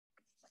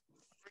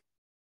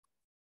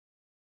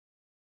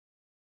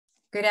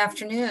Good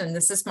afternoon.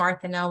 This is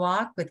Martha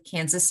Nowak with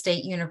Kansas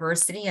State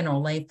University in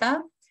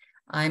Olathe.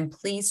 I'm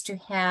pleased to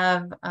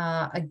have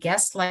a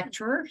guest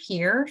lecturer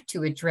here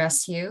to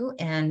address you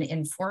and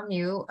inform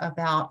you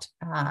about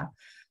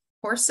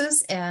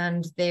horses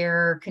and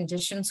their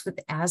conditions with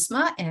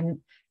asthma and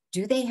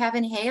do they have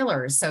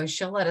inhalers? So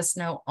she'll let us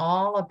know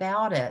all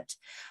about it.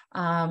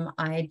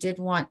 I did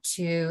want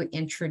to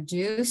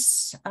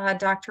introduce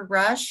Dr.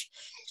 Rush.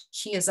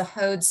 She is a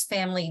Hodes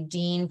Family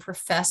Dean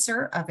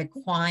Professor of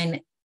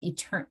Equine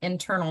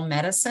Internal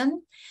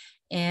Medicine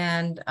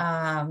and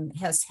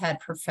has had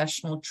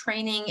professional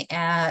training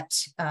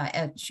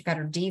she got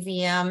her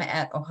D.V.M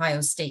at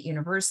Ohio State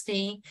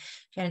University.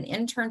 She had an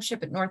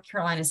internship at North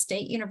Carolina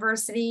State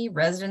University,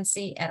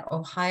 residency at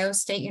Ohio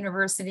State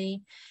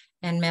University,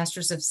 and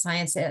Master's of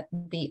Science at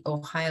the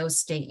Ohio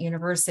State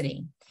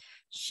University.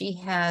 She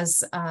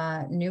has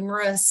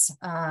numerous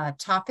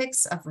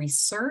topics of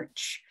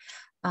research,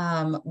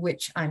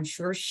 which I'm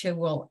sure she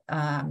will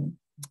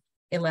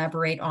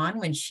elaborate on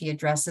when she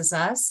addresses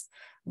us.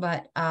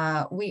 But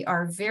we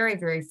are very,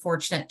 very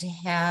fortunate to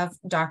have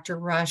Dr.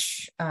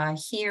 Rush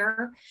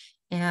here.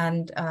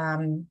 And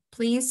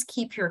please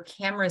keep your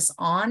cameras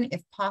on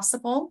if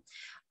possible.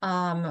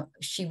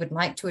 She would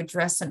like to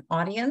address an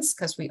audience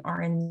because we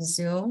are in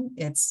Zoom.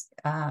 It's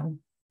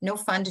no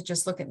fun to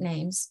just look at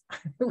names.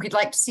 We'd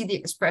like to see the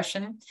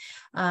expression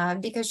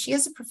because she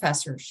is a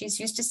professor. She's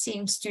used to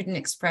seeing student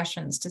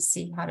expressions to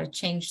see how to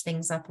change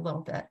things up a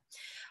little bit.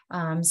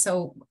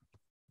 So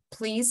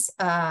please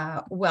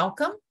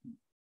welcome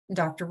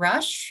Dr.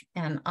 Rush,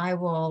 and I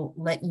will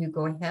let you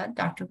go ahead,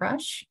 Dr.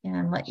 Rush,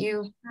 and let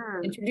you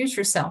introduce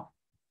yourself.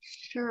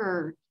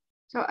 Sure.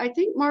 So I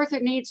think Martha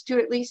needs to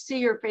at least see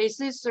your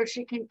faces so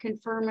she can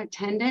confirm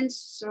attendance.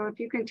 So if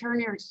you can turn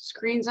your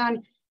screens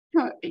on.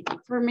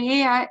 For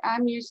me,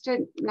 I'm used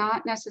to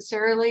not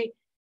necessarily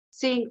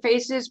seeing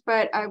faces,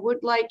 but I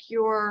would like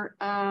your,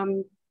 I'd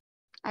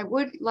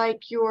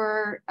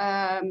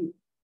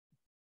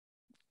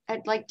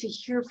like to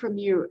hear from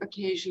you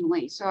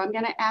occasionally. So I'm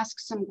going to ask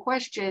some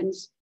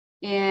questions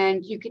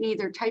and you can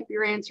either type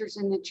your answers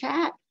in the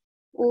chat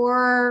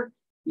or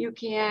you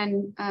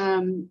can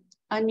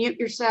unmute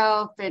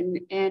yourself and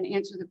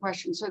answer the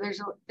question. So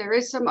there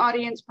is some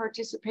audience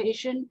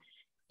participation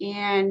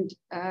and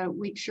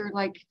we'd sure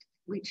like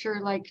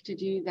to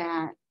do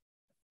that.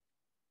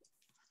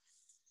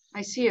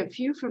 I see a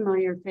few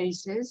familiar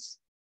faces.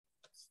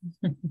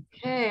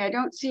 Okay, I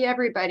don't see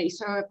everybody.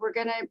 So if we're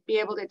going to be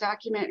able to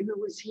document who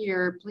was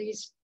here,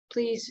 please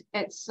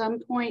at some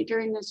point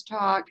during this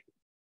talk,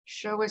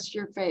 show us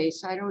your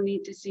face. I don't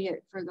need to see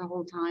it for the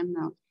whole time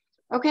though.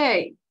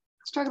 Okay,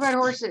 let's talk about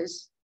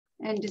horses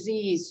and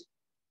disease.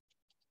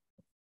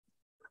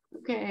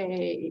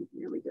 Okay,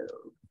 here we go.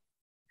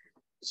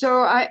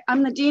 So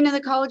I'm the Dean of the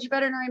College of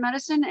Veterinary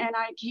Medicine and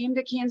I came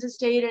to Kansas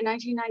State in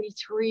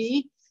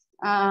 1993.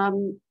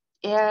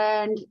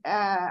 And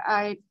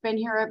I've been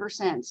here ever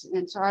since.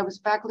 And so I was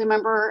a faculty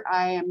member.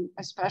 I am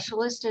a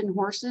specialist in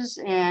horses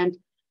and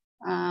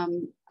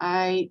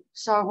I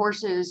saw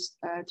horses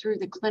through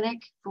the clinic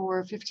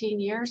for 15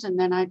 years and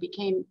then I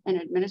became an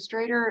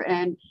administrator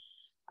and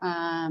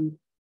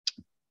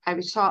I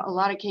saw a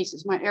lot of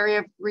cases. My area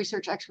of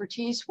research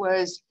expertise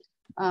was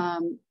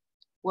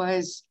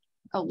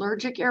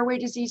allergic airway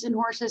disease in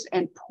horses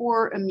and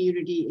poor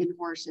immunity in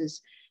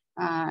horses.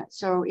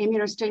 So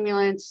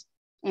immunostimulants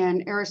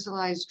and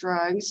aerosolized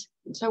drugs.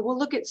 So we'll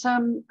look at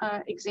some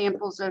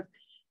examples of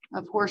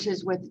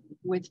horses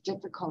with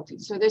difficulty.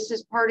 So this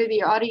is part of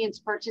the audience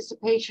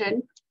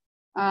participation.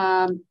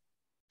 Tell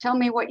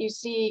me what you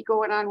see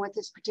going on with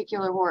this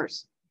particular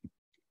horse.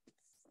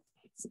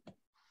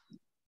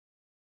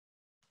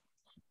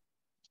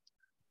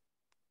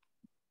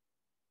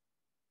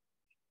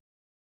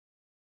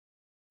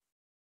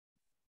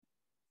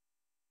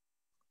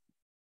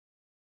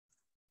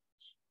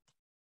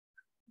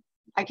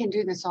 I can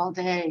do this all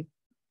day.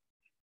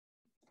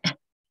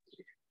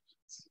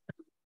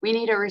 We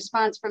need a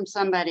response from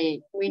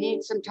somebody. We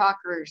need some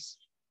talkers.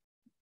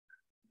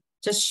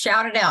 Just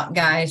shout it out,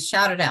 guys.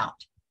 Shout it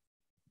out.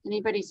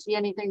 Anybody see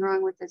anything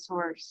wrong with this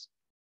horse?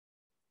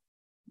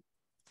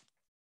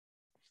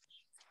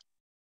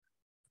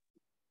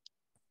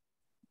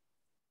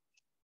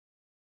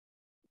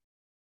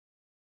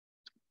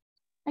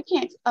 I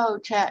can't. Oh,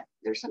 chat.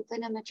 There's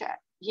something in the chat.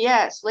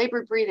 Yes,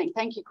 labored breathing.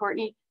 Thank you,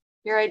 Courtney.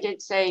 Here I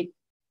did say,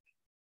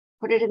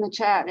 put it in the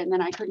chat, and then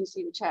I couldn't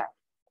see the chat.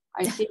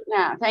 I see it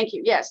now. Thank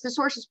you. Yes, this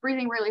horse is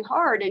breathing really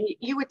hard, and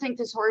you would think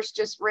this horse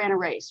just ran a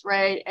race,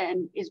 right?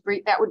 And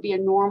that would be a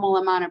normal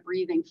amount of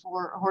breathing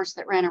for a horse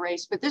that ran a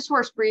race. But this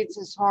horse breathes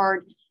this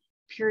hard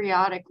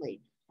periodically,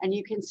 and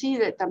you can see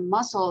that the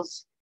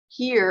muscles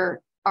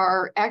here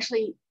are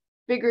actually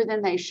bigger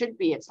than they should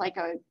be. It's like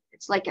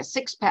a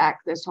six-pack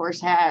this horse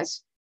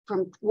has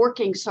from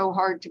working so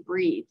hard to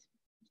breathe,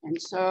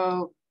 and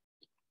so.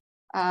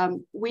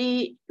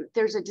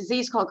 There's a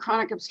disease called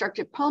chronic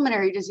obstructive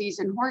pulmonary disease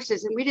in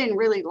horses, and we didn't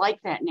really like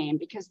that name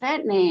because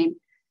that name,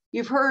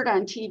 you've heard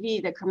on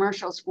TV the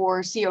commercials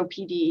for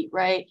COPD,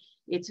 right?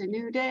 It's a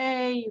new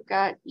day. You've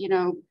got,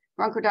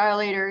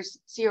 bronchodilators,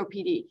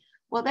 COPD.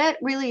 Well, that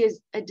really is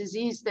a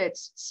disease that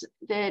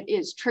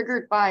is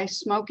triggered by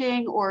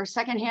smoking or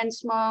secondhand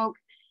smoke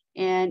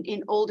and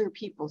in older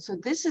people. So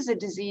this is a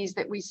disease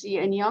that we see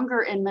in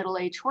younger and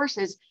middle-aged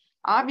horses,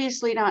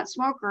 obviously not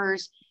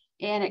smokers,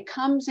 and it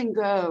comes and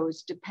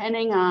goes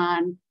depending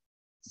on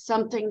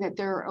something that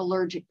they're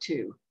allergic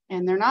to.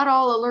 And they're not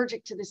all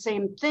allergic to the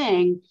same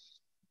thing,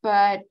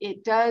 but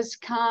it does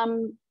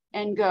come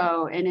and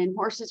go. And in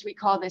horses, we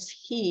call this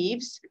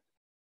heaves.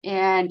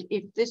 And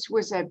if this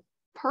was a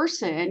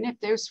person, if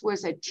this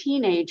was a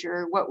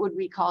teenager, what would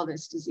we call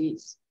this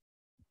disease?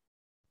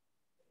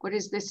 What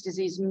is this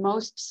disease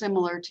most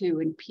similar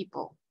to in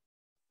people?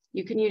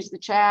 You can use the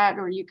chat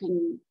or you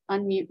can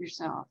unmute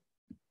yourself.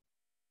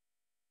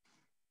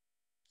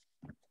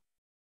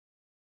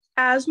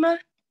 Asthma?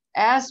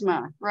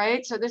 Asthma,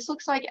 right? So this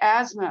looks like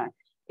asthma.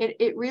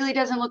 It really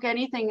doesn't look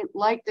anything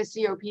like the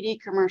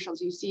COPD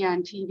commercials you see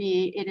on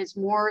TV. It is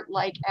more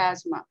like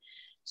asthma.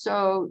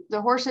 So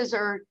the horses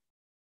are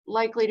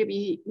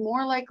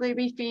more likely to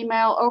be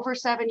female, over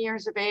 7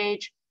 years of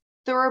age,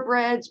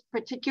 thoroughbreds,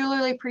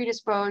 particularly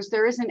predisposed.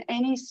 There isn't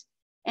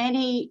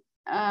any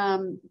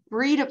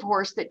breed of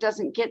horse that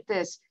doesn't get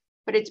this,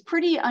 but it's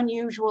pretty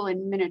unusual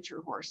in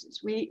miniature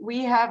horses.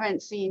 We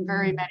haven't seen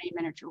very many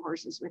miniature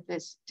horses with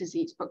this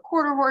disease, but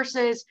quarter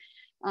horses,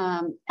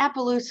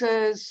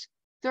 Appaloosas,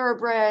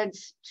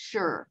 thoroughbreds,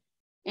 sure.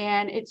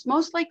 And it's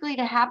most likely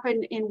to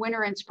happen in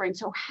winter and spring.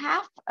 So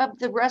half of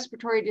the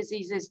respiratory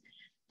diseases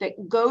that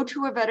go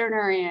to a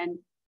veterinarian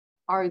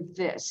are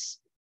this.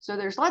 So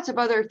there's lots of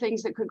other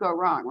things that could go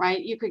wrong, right?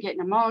 You could get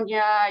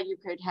pneumonia, you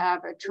could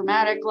have a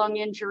traumatic lung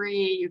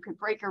injury, you could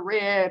break a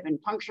rib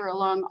and puncture a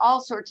lung, all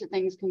sorts of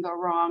things can go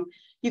wrong.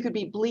 You could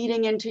be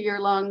bleeding into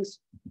your lungs.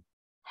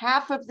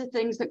 Half of the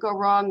things that go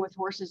wrong with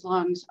horses'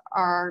 lungs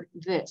are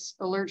this,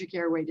 allergic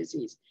airway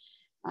disease.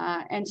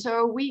 And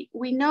so we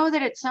know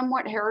that it's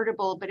somewhat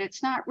heritable, but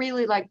it's not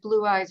really like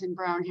blue eyes and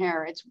brown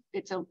hair.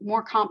 It's a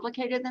more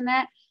complicated than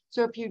that.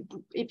 So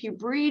if you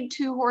breed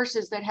two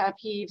horses that have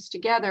heaves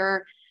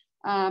together,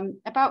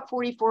 about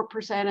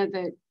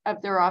 44%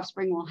 of their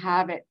offspring will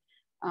have it.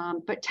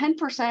 But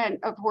 10%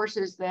 of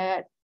horses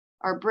that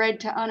are bred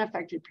to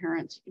unaffected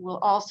parents will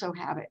also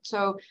have it.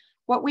 So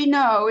what we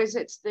know is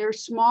they're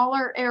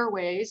smaller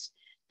airways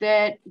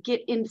that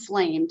get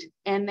inflamed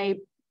and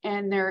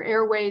their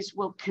airways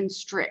will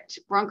constrict,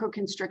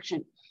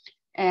 bronchoconstriction.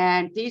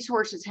 And these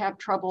horses have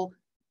trouble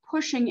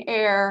pushing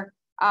air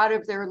out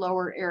of their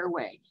lower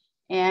airway.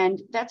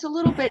 And that's a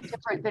little bit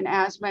different than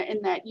asthma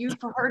in that you've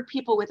heard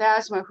people with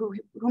asthma who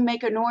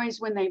make a noise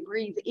when they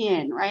breathe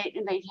in, right?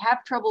 And they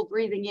have trouble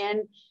breathing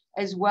in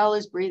as well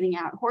as breathing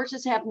out.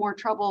 Horses have more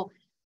trouble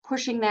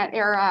pushing that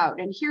air out.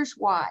 And here's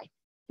why.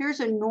 Here's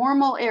a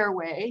normal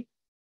airway.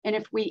 And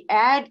if we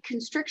add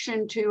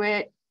constriction to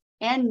it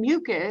and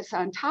mucus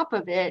on top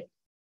of it,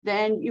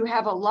 then you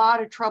have a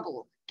lot of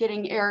trouble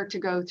getting air to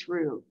go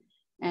through.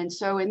 And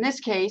so in this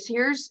case,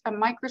 here's a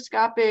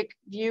microscopic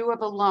view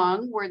of a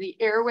lung where the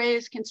airway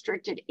is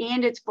constricted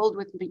and it's filled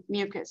with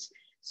mucus.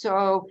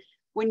 So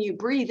when you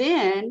breathe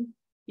in,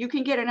 you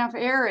can get enough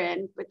air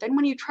in, but then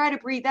when you try to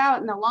breathe out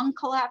and the lung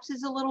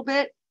collapses a little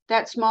bit,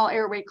 that small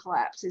airway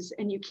collapses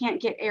and you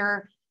can't get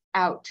air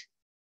out.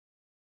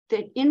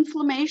 The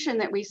inflammation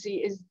that we see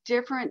is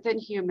different than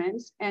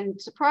humans,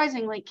 and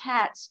surprisingly,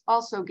 cats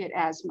also get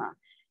asthma.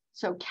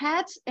 So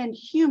cats and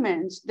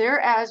humans, their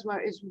asthma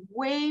is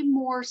way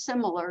more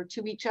similar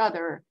to each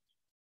other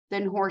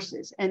than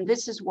horses. And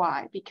this is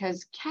why,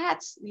 because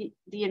cats,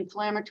 the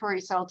inflammatory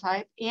cell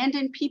type, and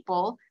in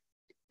people,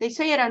 they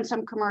say it on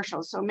some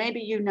commercials. So maybe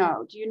you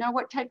know, do you know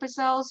what type of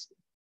cells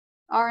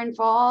are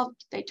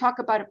involved? They talk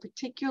about a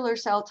particular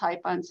cell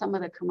type on some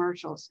of the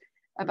commercials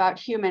about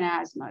human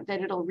asthma,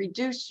 that it'll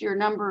reduce your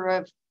number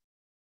of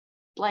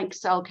blank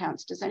cell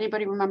counts. Does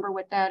anybody remember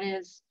what that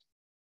is?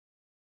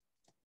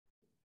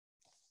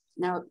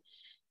 Now,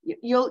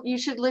 you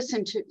should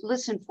listen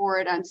for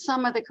it on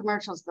some of the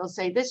commercials. They'll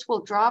say this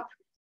will drop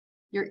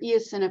your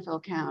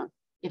eosinophil count.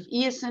 If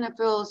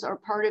eosinophils are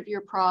part of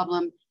your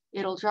problem,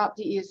 it'll drop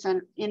the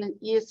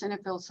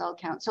eosinophil cell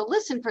count. So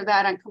listen for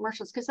that on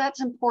commercials because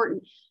that's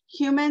important.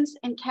 Humans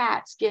and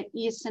cats get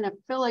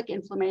eosinophilic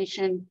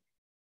inflammation.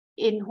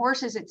 In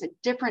horses, it's a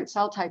different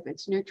cell type.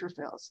 It's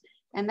neutrophils,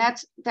 and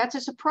that's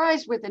a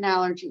surprise with an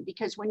allergy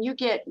because when you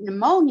get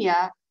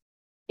pneumonia,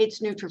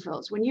 it's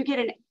neutrophils. When you get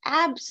an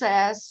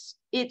abscess,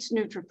 it's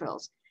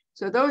neutrophils.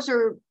 So those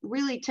are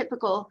really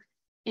typical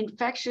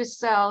infectious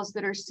cells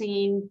that are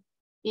seen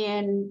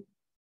in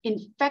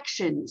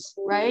infections,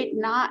 right?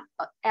 Not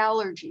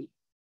allergy.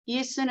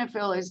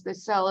 Eosinophil is the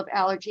cell of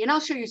allergy. And I'll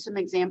show you some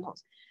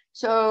examples.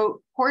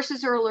 So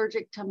horses are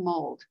allergic to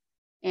mold,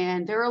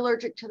 and they're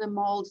allergic to the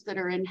molds that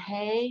are in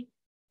hay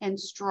and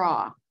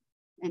straw.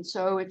 And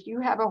so if you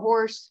have a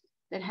horse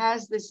that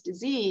has this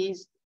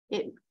disease,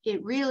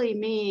 it really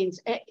means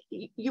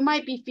you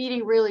might be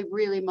feeding really,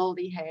 really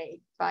moldy hay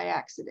by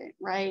accident,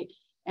 right?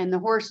 And the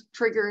horse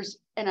triggers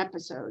an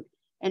episode.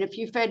 And if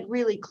you fed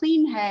really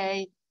clean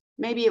hay,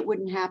 maybe it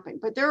wouldn't happen.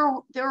 But there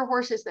are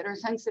horses that are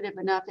sensitive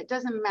enough. It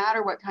doesn't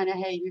matter what kind of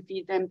hay you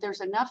feed them.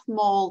 There's enough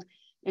mold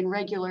in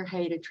regular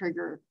hay to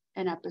trigger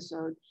an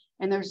episode.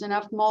 And there's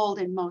enough mold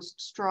in most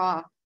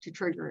straw to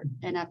trigger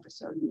an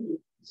episode.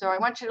 So I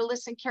want you to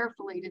listen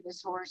carefully to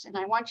this horse, and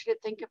I want you to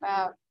think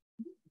about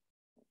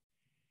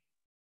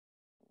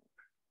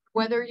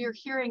whether you're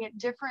hearing a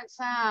different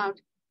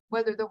sound,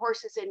 whether the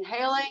horse is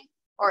inhaling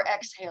or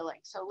exhaling.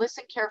 So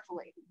listen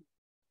carefully.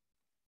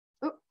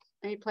 Oop,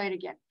 let me play it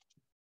again.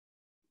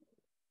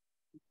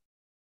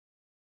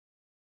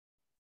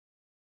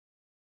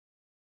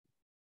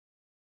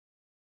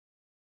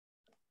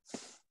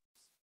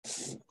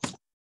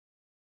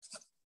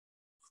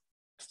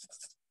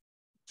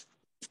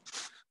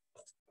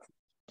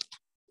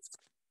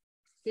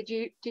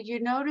 Did you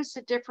notice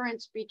a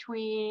difference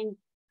between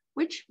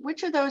which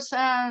of those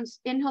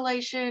sounds,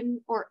 inhalation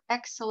or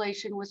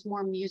exhalation, was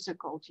more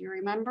musical? Do you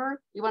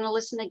remember? You want to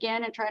listen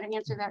again and try to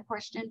answer that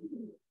question?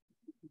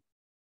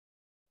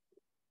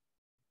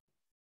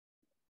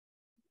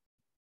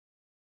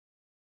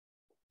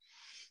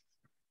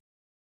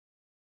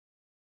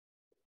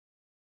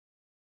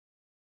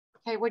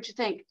 Okay, what'd you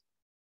think?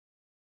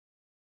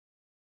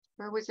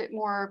 Or was it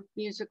more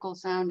musical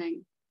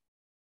sounding?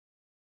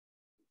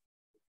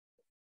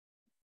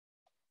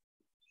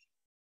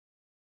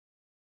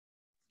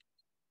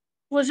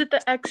 Was it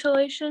the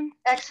exhalation?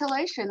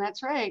 Exhalation,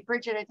 that's right.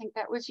 Bridget, I think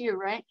that was you,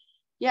 right?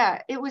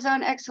 Yeah, it was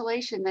on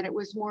exhalation that it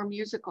was more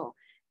musical.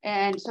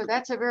 And so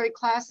that's a very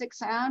classic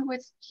sound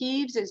with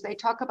heaves, is they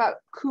talk about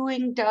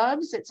cooing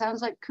doves. It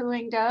sounds like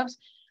cooing doves,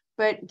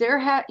 but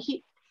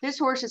this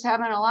horse is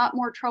having a lot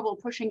more trouble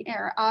pushing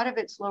air out of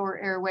its lower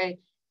airway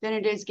than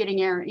it is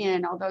getting air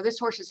in, although this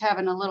horse is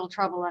having a little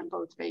trouble on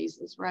both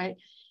phases, right?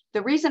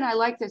 The reason I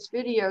like this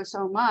video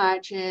so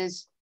much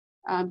is,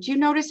 do you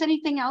notice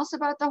anything else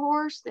about the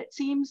horse that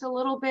seems a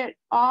little bit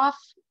off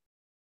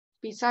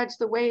besides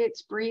the way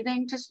it's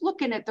breathing? Just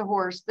looking at the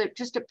horse,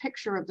 just a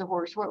picture of the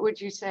horse, what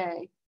would you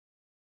say?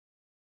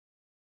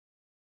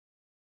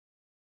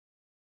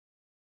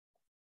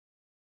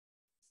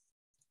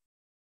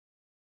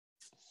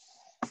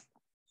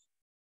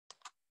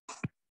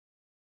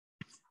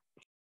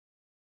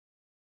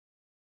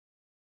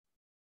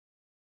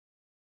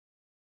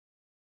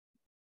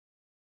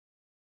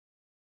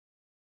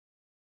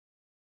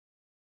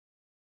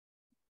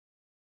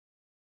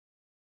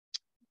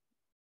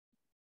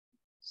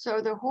 So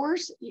the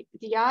horse,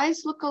 the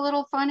eyes look a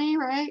little funny,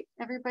 right?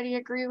 Everybody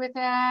agree with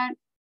that?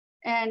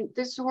 And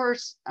this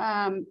horse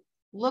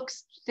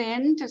looks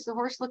thin. Does the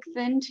horse look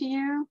thin to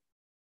you?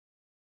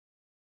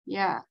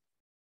 Yeah.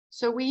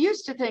 So we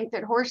used to think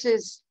that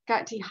horses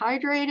got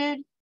dehydrated,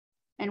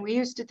 and we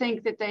used to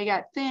think that they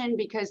got thin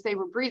because they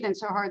were breathing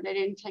so hard they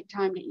didn't take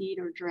time to eat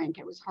or drink.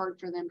 It was hard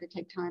for them to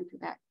take time for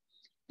that.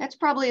 That's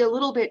probably a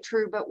little bit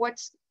true, but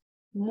what's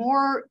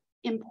more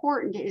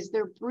important is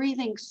they're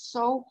breathing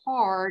so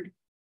hard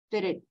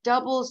that it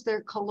doubles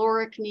their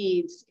caloric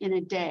needs in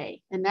a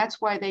day. And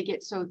that's why they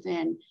get so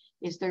thin,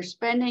 is they're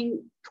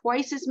spending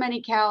twice as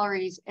many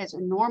calories as a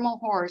normal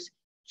horse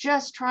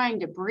just trying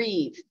to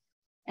breathe.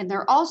 And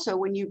they're also,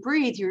 when you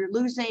breathe, you're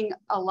losing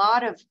a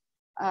lot of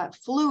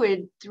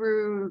fluid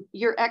through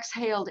your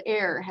exhaled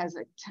air has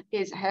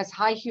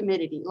high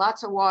humidity,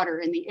 lots of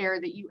water in the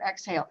air that you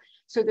exhale.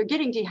 So they're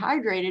getting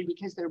dehydrated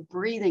because they're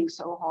breathing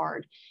so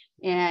hard.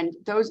 And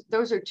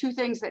those are two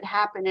things that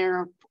happen and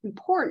are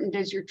important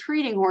as you're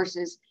treating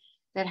horses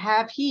that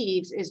have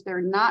heaves, is they're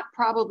not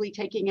probably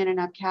taking in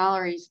enough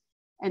calories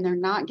and they're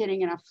not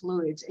getting enough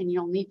fluids, and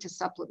you'll need to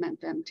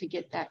supplement them to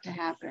get that to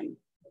happen.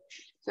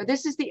 So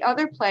this is the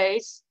other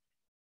place.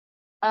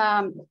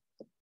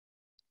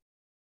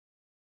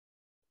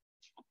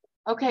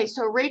 Okay,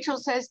 so Rachel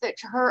says that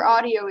her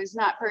audio is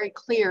not very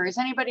clear. Is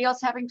anybody else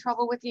having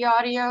trouble with the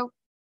audio?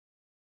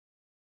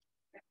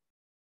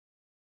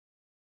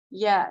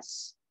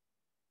 Yes.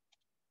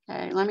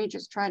 Okay, let me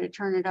just try to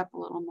turn it up a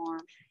little more.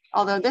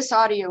 Although this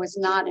audio is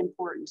not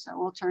important, so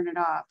we'll turn it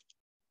off.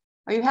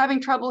 Are you having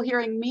trouble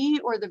hearing me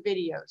or the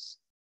videos?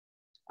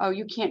 Oh,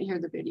 you can't hear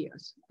the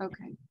videos.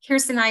 Okay.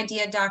 Here's an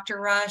idea, Dr.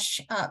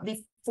 Rush.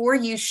 Before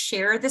you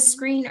share the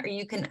screen, or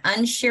you can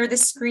unshare the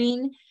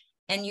screen,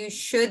 and you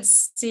should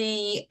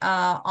see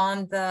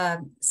on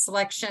the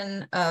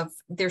selection of,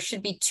 there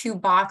should be two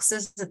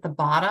boxes at the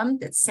bottom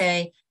that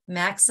say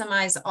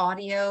maximize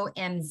audio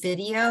and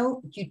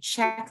video. You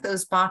check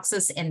those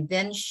boxes and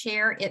then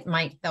share, it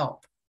might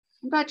help.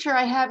 I'm not sure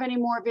I have any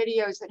more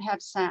videos that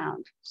have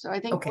sound. So I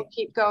think we'll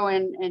keep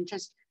going, and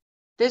just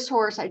this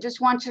horse, I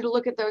just want you to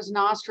look at those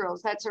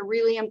nostrils. That's a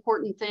really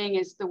important thing,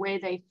 is the way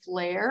they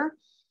flare.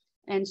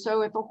 And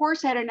so if a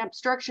horse had an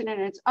obstruction in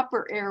its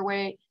upper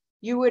airway,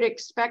 you would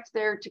expect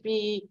there to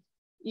be,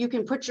 you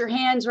can put your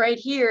hands right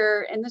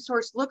here, and this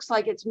horse looks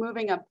like it's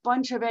moving a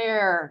bunch of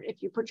air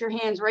if you put your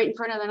hands right in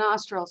front of the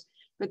nostrils,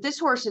 but this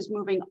horse is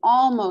moving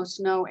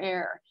almost no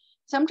air.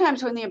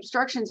 Sometimes when the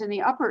obstruction's in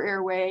the upper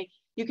airway,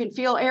 you can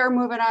feel air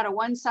moving out of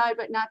one side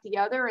but not the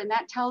other, and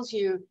that tells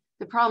you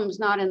the problem's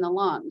not in the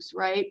lungs,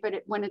 right?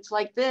 But when it's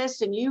like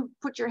this and you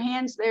put your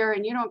hands there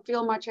and you don't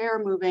feel much air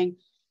moving,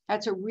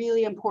 that's a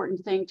really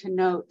important thing to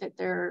note, that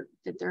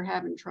they're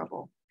having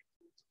trouble.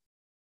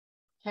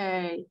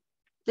 Okay,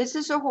 this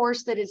is a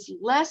horse that is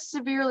less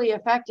severely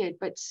affected,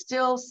 but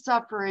still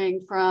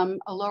suffering from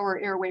a lower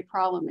airway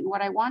problem. And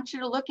what I want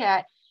you to look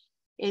at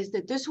is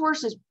that this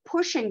horse is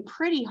pushing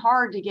pretty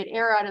hard to get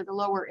air out of the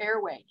lower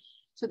airway.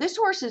 So this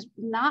horse is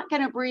not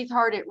going to breathe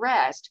hard at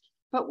rest.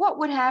 But what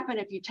would happen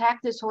if you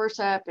tacked this horse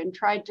up and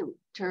tried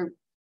to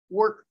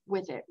work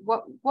with it?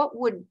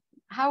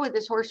 How would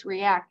this horse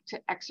react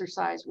to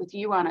exercise with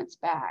you on its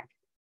back?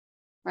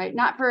 Right?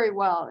 Not very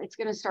well. It's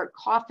going to start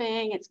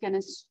coughing. It's going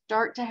to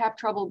start to have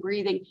trouble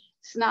breathing.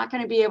 It's not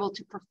going to be able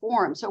to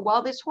perform. So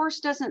while this horse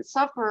doesn't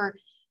suffer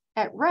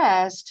at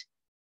rest,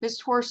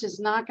 this horse is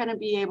not going to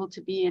be able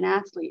to be an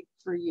athlete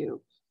for you.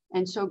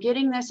 And so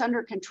getting this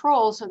under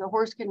control so the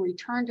horse can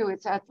return to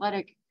its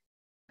athletic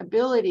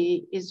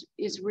ability is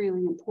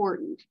really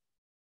important.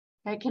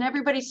 Okay, can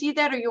everybody see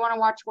that, or you want to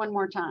watch one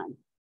more time?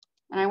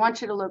 And I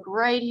want you to look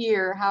right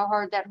here how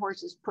hard that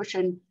horse is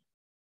pushing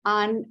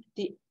on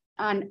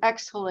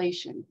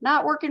exhalation.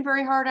 Not working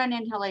very hard on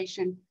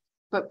inhalation,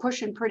 but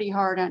pushing pretty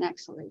hard on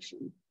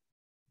exhalation.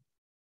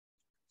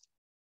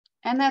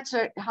 And that's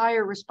a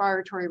higher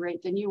respiratory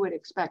rate than you would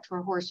expect for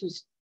a horse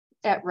who's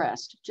at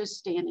rest, just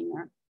standing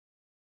there.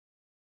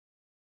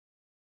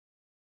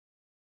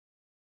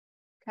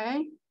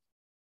 Okay.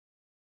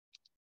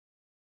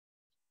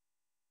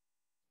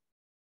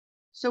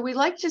 So we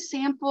like to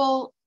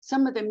sample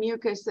some of the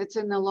mucus that's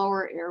in the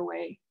lower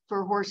airway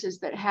for horses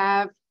that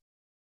have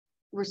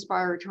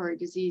respiratory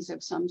disease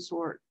of some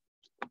sort.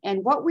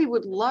 And what we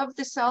would love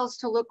the cells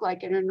to look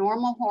like in a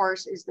normal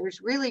horse is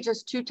there's really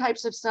just two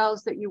types of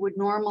cells that you would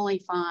normally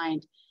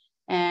find.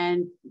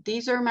 And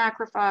these are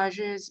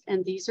macrophages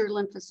and these are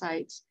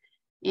lymphocytes.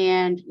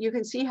 And you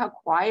can see how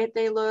quiet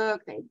they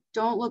look. They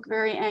don't look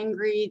very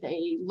angry.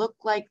 They look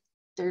like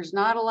there's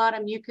not a lot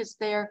of mucus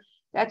there.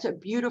 That's a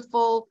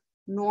beautiful,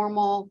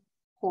 normal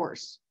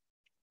horse.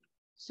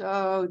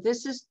 So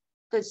this is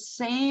the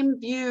same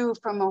view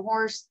from a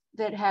horse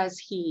that has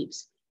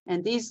heaves.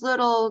 And these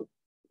little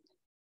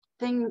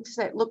things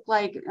that look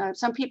like,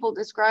 some people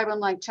describe them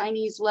like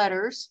Chinese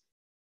letters.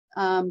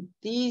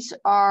 These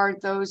are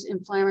those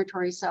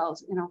inflammatory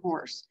cells in a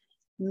horse.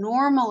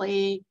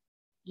 Normally,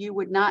 you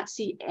would not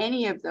see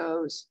any of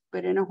those,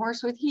 but in a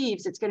horse with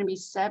heaves, it's going to be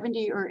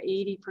 70 or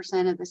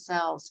 80% of the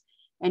cells.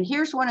 And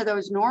here's one of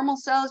those normal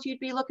cells you'd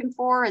be looking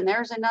for, and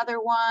there's another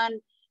one,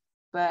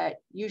 but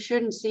you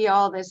shouldn't see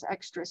all this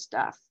extra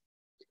stuff.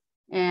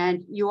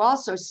 And you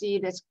also see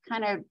this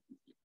kind of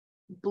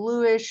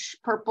bluish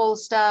purple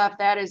stuff.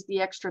 That is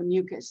the extra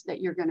mucus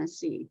that you're going to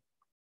see.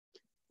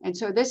 And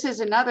so this is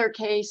another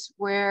case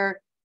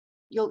where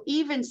you'll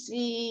even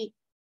see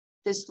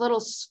this little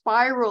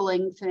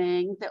spiraling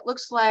thing that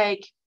looks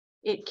like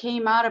it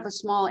came out of a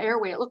small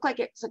airway. It looked like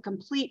it's a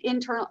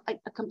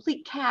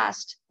complete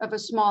cast of a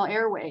small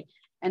airway.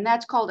 And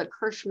that's called a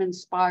Kirschmann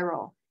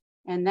spiral.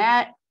 And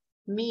that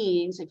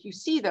means if you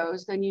see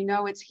those, then you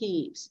know it's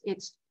heaves.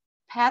 It's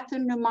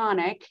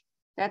pathognomonic.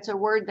 That's a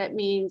word that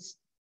means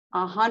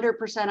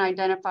 100%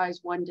 identifies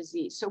one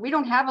disease. So we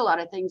don't have a lot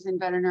of things in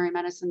veterinary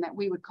medicine that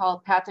we would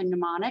call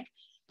pathognomonic,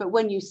 but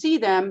when you see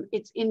them,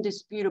 it's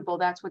indisputable.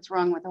 That's what's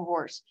wrong with a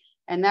horse.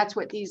 And that's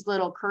what these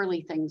little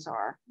curly things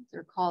are.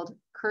 They're called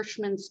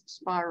Kirschmann's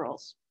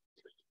spirals.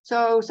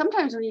 So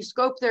sometimes when you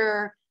scope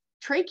their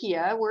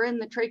trachea, we're in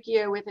the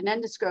trachea with an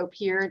endoscope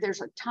here,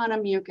 there's a ton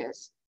of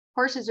mucus.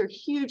 Horses are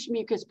huge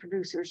mucus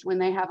producers when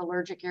they have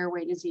allergic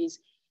airway disease.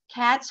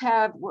 Cats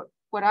have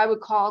what I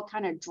would call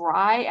kind of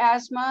dry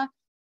asthma,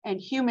 and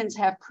humans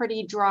have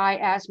pretty dry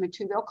asthma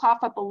too. They'll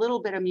cough up a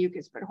little bit of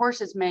mucus, but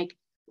horses make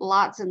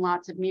lots and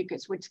lots of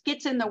mucus, which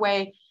gets in the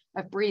way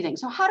of breathing.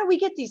 So how do we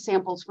get these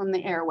samples from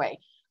the airway?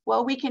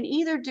 Well, we can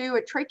either do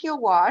a tracheal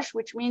wash,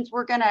 which means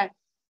we're going to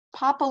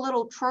pop a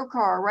little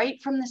trocar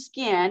right from the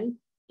skin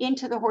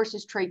into the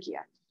horse's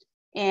trachea.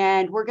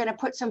 And we're going to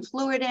put some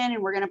fluid in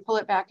and we're going to pull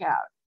it back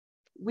out.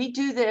 We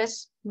do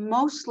this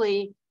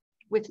mostly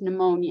with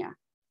pneumonia.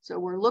 So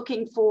we're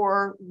looking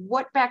for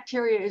what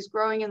bacteria is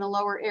growing in the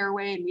lower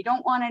airway, and we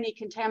don't want any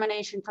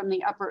contamination from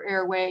the upper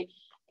airway.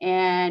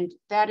 And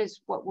that is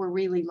what we're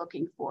really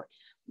looking for.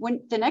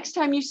 When the next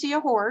time you see a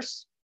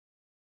horse,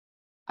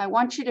 I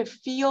want you to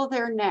feel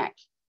their neck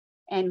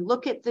and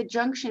look at the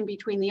junction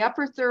between the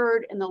upper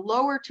third and the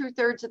lower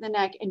 2/3 of the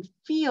neck and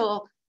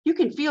feel, you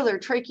can feel their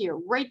trachea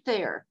right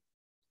there.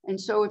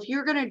 And so if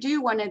you're going to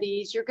do one of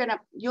these,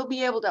 you'll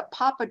be able to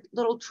pop a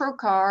little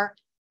trocar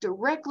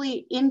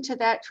directly into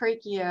that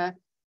trachea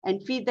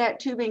and feed that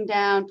tubing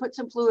down, put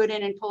some fluid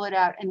in and pull it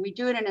out. And we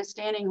do it in a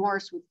standing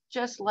horse with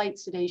just light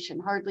sedation,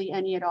 hardly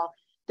any at all.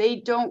 They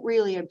don't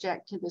really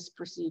object to this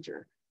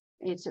procedure.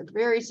 It's a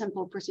very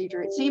simple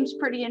procedure. It seems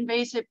pretty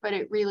invasive, but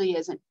it really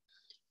isn't.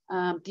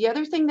 The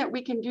other thing that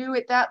we can do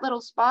at that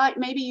little spot,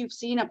 maybe you've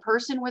seen a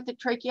person with a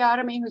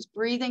tracheotomy who's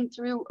breathing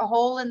through a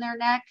hole in their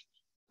neck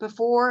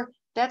before.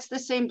 That's the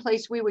same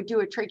place we would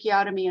do a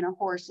tracheotomy in a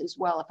horse as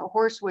well. If a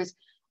horse was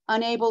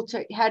unable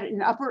to, had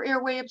an upper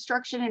airway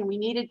obstruction and we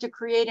needed to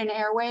create an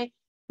airway,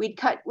 we'd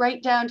cut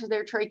right down to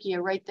their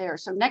trachea right there.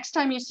 So next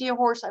time you see a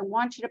horse, I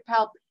want you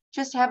to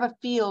just have a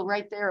feel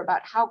right there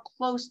about how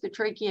close the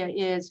trachea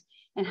is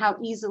and how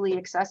easily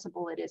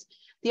accessible it is.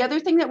 The other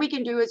thing that we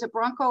can do is a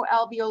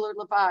bronchoalveolar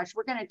lavage.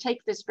 We're going to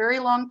take this very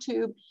long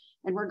tube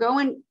and we're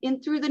going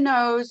in through the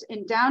nose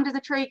and down to the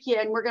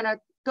trachea, and we're going to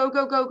go,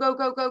 go, go, go,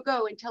 go, go,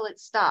 go until it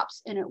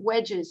stops and it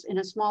wedges in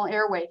a small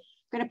airway.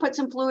 We're going to put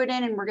some fluid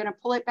in and we're going to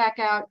pull it back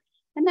out.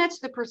 And that's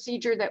the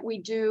procedure that we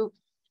do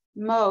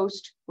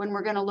most when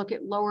we're going to look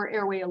at lower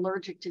airway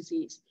allergic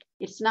disease.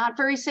 It's not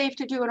very safe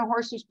to do in a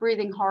horse who's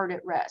breathing hard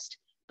at rest.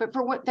 But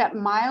for what that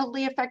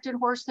mildly affected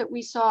horse that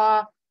we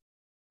saw,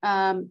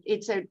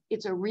 it's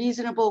a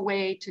reasonable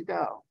way to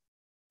go.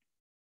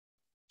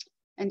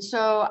 And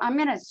so I'm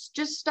going to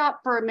just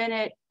stop for a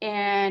minute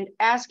and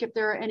ask if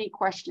there are any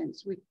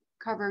questions. We've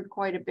covered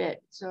quite a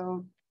bit.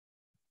 So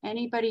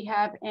anybody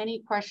have any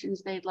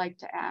questions they'd like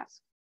to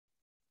ask?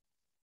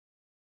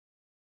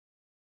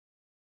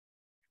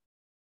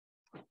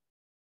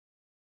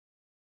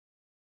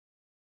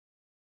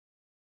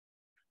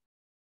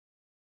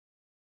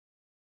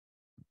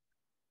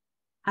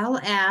 I'll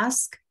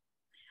ask,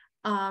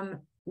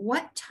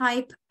 what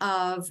type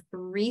of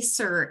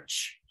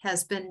research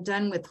has been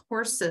done with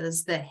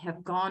horses that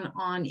have gone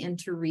on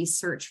into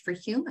research for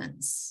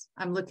humans?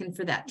 I'm looking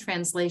for that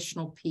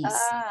translational piece.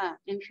 Ah,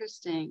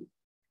 interesting.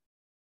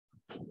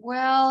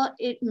 Well,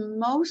 it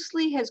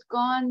mostly has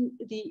gone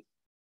the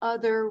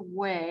other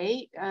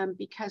way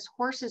because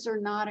horses are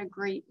not a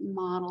great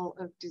model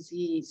of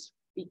disease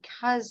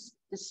because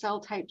the cell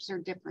types are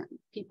different.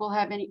 People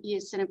have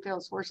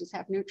eosinophils, horses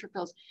have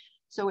neutrophils.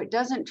 So it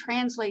doesn't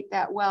translate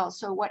that well.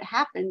 So what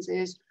happens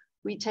is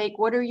we take,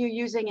 what are you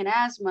using in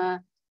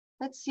asthma?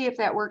 Let's see if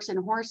that works in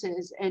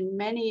horses. And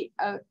many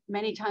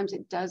times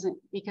it doesn't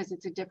because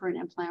it's a different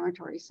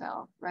inflammatory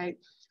cell, right?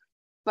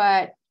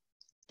 But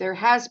there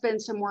has been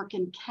some work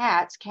in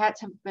cats.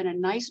 Cats have been a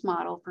nice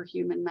model for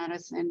human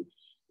medicine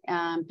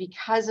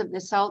because of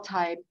the cell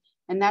type.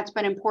 And that's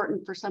been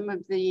important for some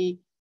of the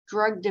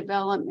drug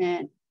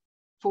development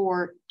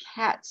for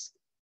cats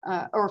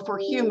or for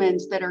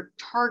humans that are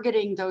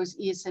targeting those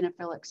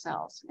eosinophilic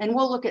cells. And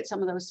we'll look at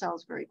some of those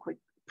cells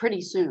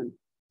pretty soon.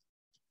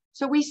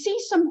 So we see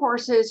some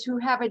horses who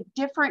have a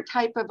different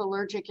type of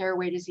allergic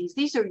airway disease.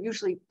 These are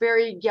usually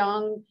very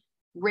young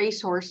race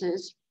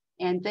horses,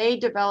 and they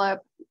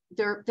develop,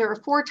 there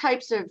are 4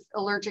 types of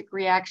allergic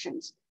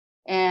reactions.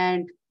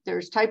 And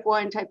there's type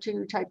 1, type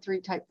 2, type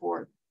 3, type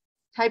 4.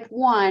 Type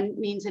 1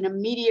 means an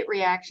immediate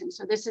reaction.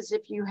 So this is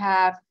if you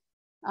have,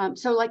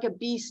 so like a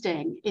bee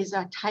sting is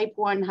a type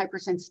 1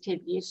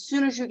 hypersensitivity. As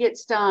soon as you get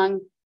stung,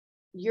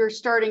 you're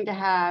starting to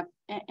have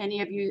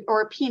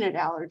or a peanut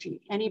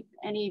allergy.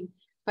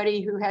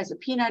 Anybody who has a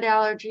peanut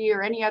allergy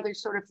or any other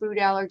sort of food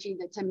allergy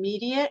that's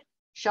immediate,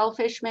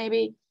 shellfish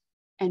maybe,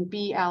 and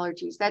bee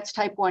allergies, that's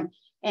type 1.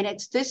 And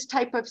it's this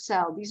type of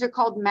cell. These are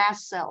called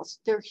mast cells.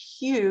 They're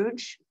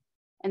huge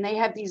and they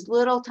have these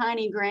little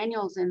tiny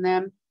granules in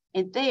them,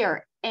 and they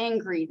are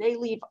angry. They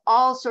leave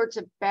all sorts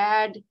of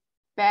bad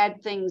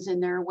things in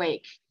their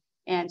wake.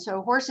 And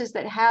so horses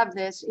that have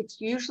this,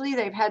 it's usually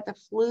they've had the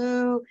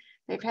flu,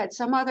 they've had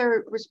some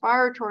other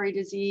respiratory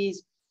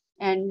disease,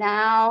 and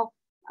now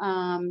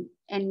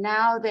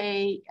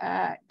they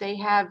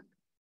have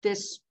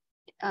this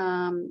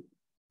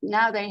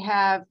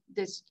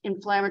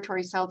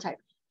inflammatory cell type.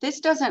 This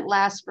doesn't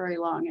last very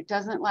long. It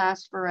doesn't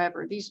last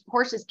forever. These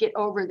horses get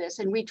over this,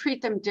 and we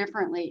treat them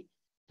differently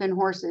than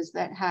horses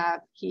that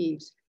have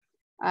heaves.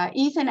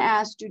 Ethan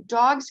asked, do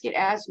dogs get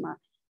asthma?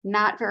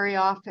 Not very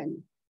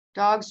often.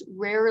 Dogs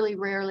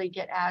rarely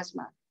get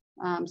asthma.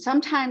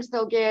 Sometimes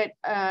they'll get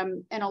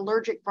an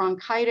allergic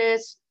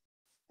bronchitis,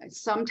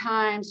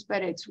 sometimes,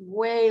 but it's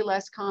way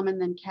less common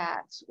than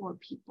cats or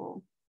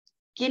people.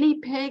 Guinea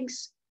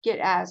pigs get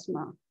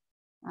asthma.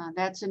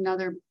 That's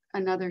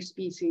another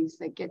species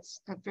that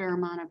gets a fair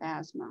amount of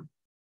asthma.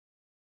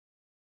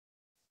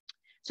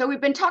 So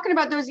we've been talking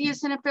about those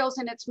eosinophils,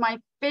 and it's my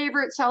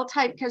favorite cell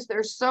type because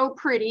they're so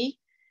pretty.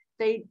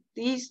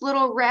 These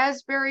little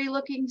raspberry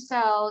looking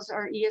cells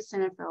are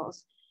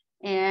eosinophils,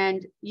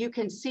 and you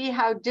can see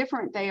how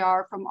different they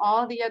are from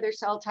all the other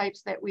cell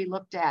types that we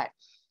looked at.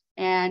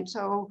 And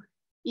so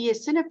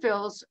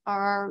eosinophils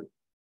are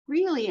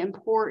really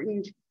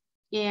important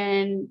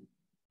in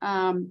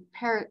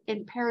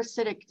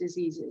parasitic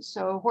diseases.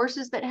 So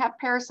horses that have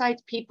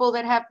parasites, people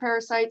that have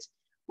parasites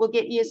will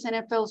get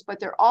eosinophils,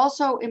 but they're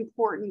also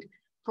important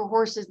for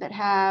horses that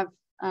have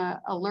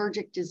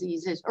allergic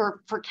diseases,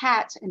 or for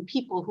cats and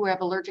people who have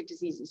allergic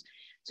diseases.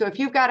 So if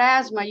you've got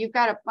asthma, you've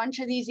got a bunch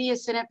of these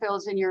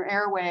eosinophils in your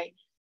airway,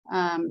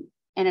 and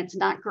it's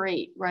not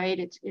great, right?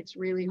 It's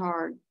really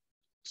hard.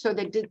 So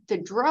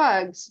the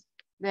drugs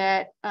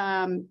that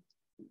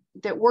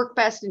work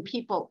best in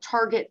people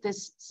target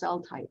this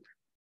cell type,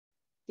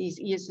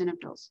 these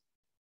eosinophils.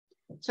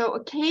 So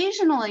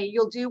occasionally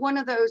you'll do one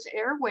of those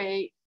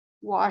airway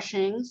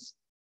washings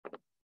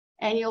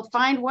and you'll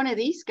find one of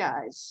these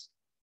guys.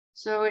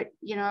 So it,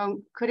 you know,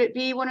 could it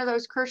be one of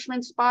those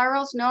Kirschman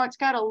spirals? No, it's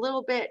got a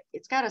little bit,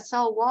 it's got a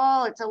cell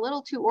wall. It's a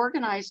little too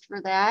organized for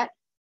that.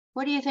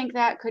 What do you think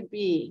that could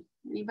be?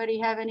 Anybody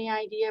have any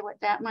idea what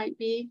that might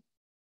be?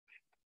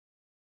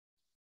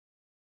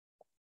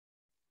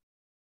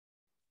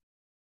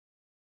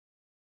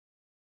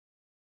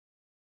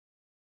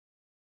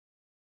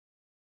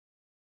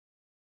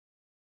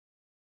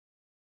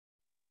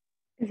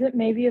 Is it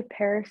maybe a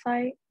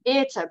parasite?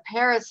 It's a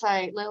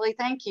parasite, Lily,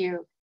 thank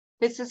you.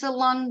 This is a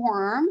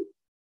lungworm,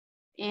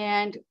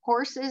 and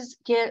horses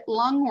get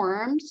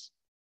lungworms.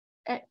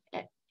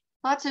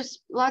 Lots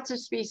of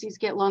species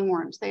get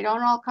lungworms. They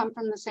don't all come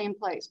from the same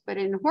place, but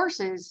in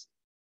horses,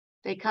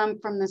 they come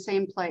from the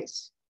same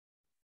place,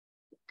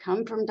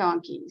 come from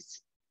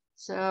donkeys.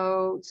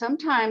 So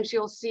sometimes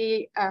you'll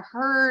see a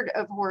herd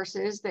of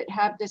horses that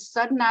have this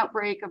sudden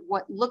outbreak of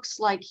what looks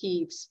like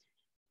heaves.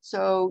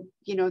 So,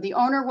 you know, the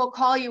owner will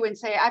call you and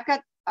say, I've got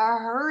a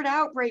herd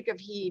outbreak of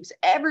heaves.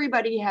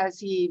 Everybody has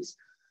heaves.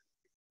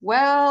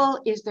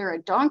 Well, is there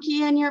a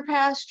donkey in your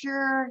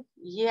pasture?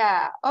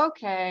 Yeah,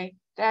 okay,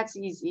 that's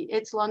easy.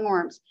 It's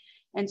lungworms.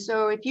 And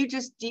so if you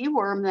just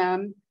deworm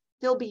them,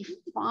 they'll be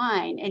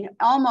fine. And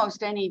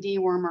almost any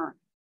dewormer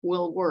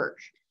will work.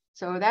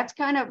 So that's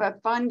kind of a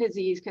fun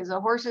disease because the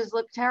horses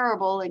look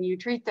terrible and you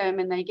treat them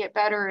and they get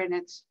better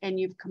and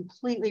you've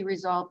completely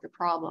resolved the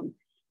problem.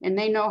 And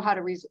they know how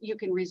to, you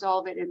can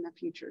resolve it in the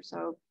future.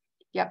 So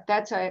yep,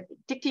 that's a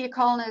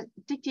Dictyocolus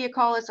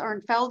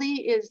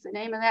arnfeldi is the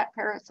name of that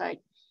parasite.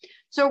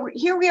 So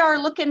here we are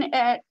looking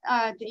at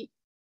the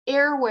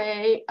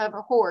airway of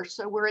a horse.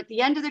 So we're at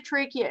the end of the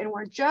trachea and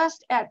we're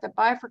just at the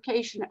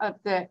bifurcation of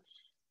the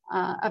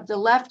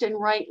left and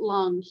right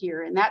lung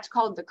here. And that's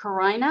called the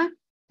carina.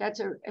 That's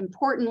an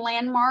important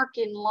landmark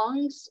in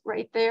lungs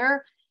right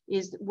there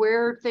is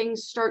where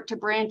things start to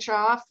branch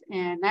off,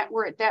 and that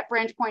we're at that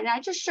branch point. And I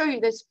just show you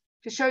this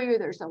to show you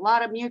there's a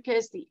lot of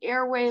mucus. The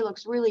airway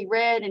looks really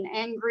red and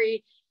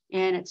angry,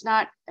 and it's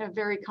not a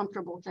very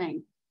comfortable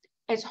thing.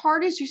 As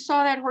hard as you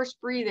saw that horse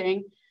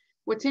breathing,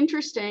 what's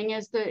interesting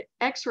is the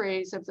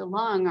x-rays of the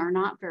lung are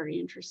not very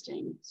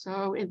interesting.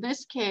 So in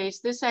this case,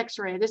 this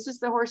x-ray, this is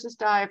the horse's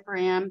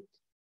diaphragm,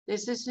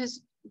 this is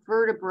his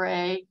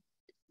vertebrae,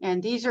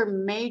 and these are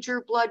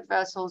major blood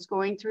vessels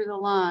going through the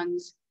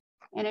lungs.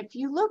 And if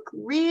you look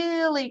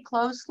really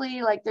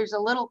closely, like there's a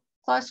little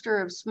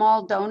cluster of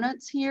small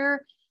donuts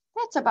here,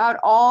 that's about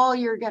all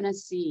you're gonna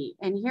see.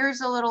 And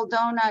here's a little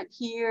donut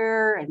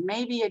here, and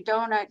maybe a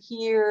donut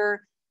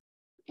here.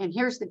 And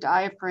here's the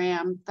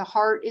diaphragm. The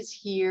heart is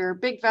here,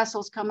 big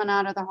vessels coming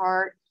out of the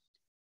heart,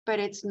 but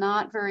it's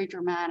not very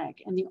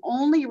dramatic. And the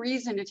only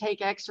reason to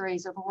take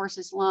x-rays of a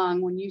horse's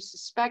lung when you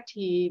suspect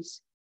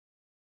heaves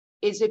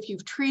is if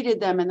you've treated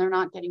them and they're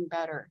not getting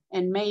better.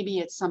 And maybe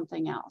it's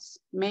something else.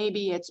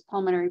 Maybe it's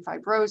pulmonary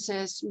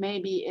fibrosis,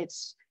 maybe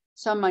it's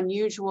some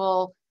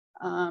unusual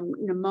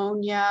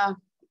pneumonia,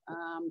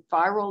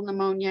 viral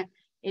pneumonia.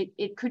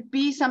 It could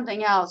be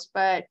something else,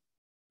 but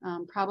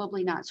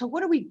probably not. So what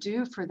do we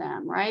do for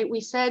them, right?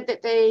 We said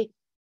that they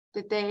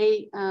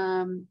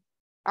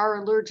are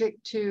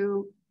allergic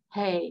to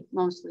hay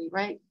mostly,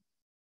 right?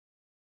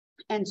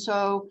 And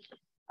so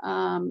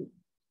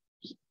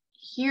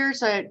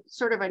here's a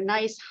sort of a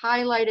nice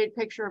highlighted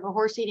picture of a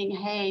horse eating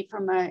hay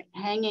from a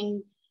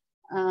hanging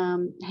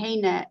hay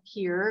net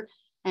here.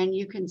 And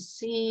you can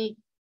see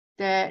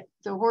that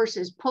the horse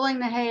is pulling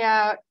the hay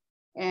out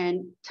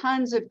and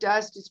tons of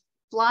dust is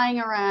flying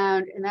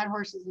around and that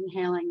horse is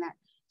inhaling that.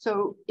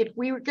 So if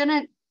we were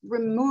gonna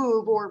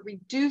remove or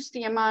reduce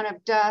the amount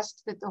of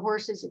dust that the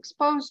horse is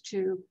exposed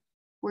to,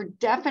 we're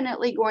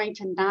definitely going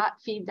to not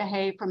feed the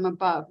hay from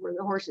above where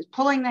the horse is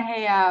pulling the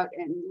hay out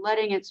and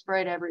letting it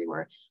spread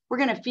everywhere. We're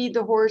gonna feed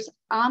the horse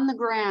on the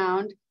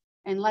ground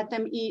and let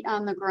them eat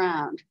on the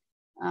ground.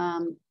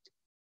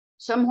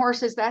 Some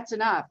horses, that's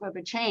enough of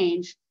a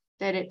change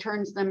that it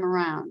turns them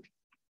around.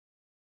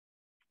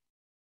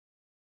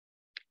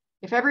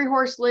 If every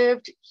horse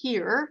lived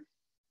here,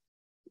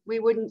 we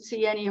wouldn't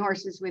see any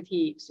horses with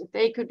heaves. If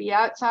they could be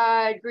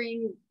outside,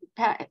 green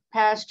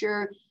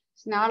pasture,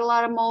 there's not a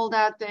lot of mold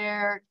out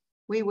there,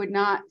 we would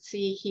not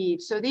see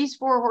heaves. So these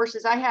 4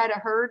 horses, I had a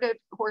herd of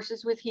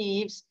horses with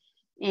heaves,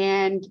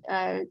 and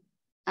I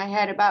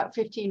had about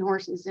 15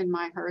 horses in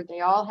my herd. They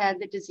all had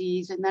the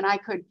disease, and then I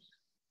could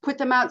put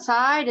them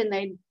outside and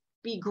they'd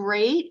be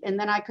great. And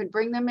then I could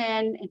bring them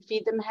in and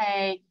feed them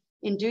hay,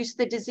 induce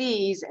the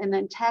disease, and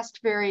then test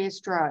various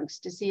drugs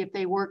to see if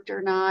they worked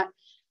or not,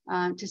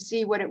 to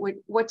see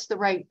what's the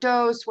right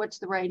dose, what's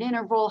the right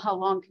interval, how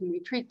long can we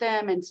treat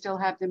them and still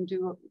have them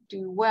do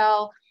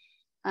well.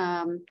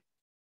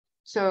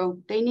 So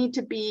they need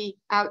to be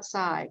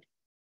outside.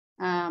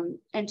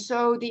 And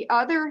so the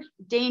other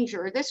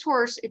danger, this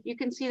horse, if you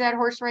can see that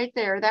horse right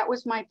there, that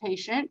was my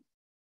patient.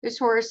 This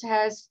horse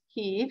has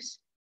heaves,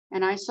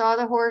 and I saw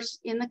the horse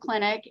in the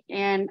clinic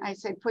and I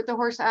said, put the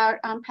horse out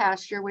on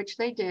pasture, which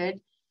they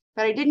did,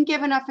 but I didn't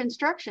give enough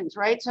instructions,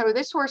 right? So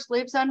this horse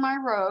lives on my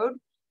road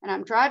and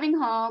I'm driving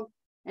home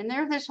and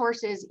there this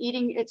horse is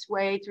eating its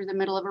way through the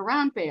middle of a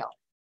round bale.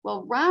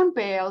 Well, round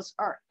bales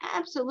are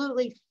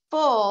absolutely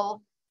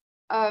full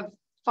of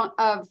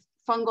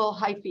fungal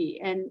hyphae,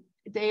 and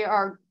they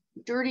are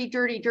dirty,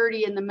 dirty,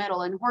 dirty in the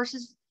middle. And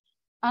horses,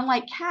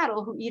 unlike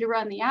cattle who eat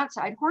around the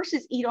outside,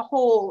 horses eat a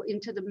hole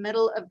into the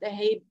middle of the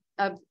hay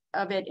of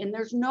it. And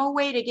there's no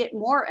way to get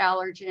more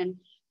allergen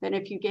than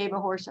if you gave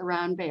a horse a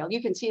round bale.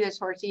 You can see this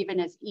horse even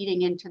is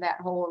eating into that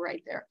hole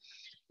right there.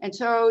 And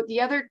so the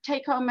other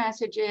take home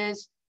message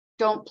is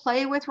don't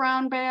play with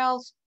round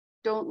bales.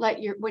 Don't let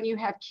when you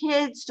have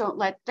kids, don't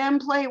let them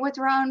play with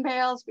round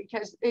bales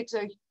because it's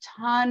a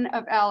ton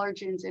of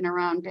allergens in a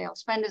round bale.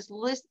 Spend as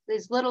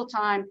little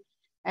time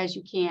as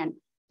you can.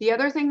 The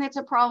other thing that's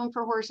a problem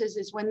for horses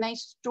is when they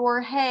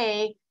store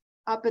hay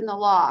up in the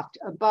loft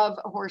above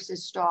a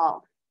horse's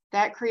stall.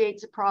 That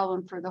creates a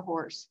problem for the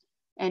horse.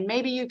 And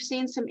maybe you've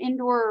seen some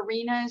indoor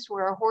arenas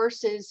where a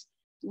horse is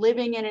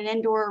living in an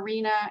indoor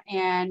arena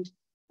and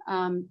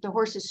the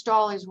horse's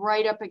stall is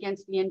right up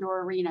against the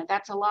indoor arena.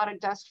 That's a lot of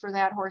dust for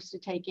that horse to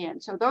take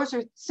in. So those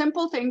are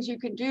simple things you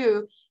can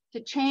do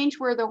to change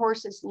where the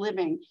horse is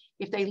living.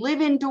 If they live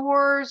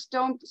indoors,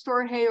 don't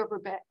store hay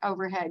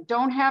overhead.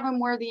 Don't have them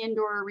where the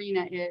indoor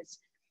arena is.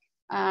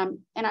 And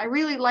I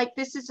really like,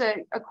 this is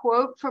a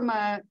quote from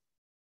a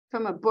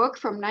book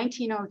from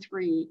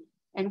 1903.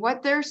 And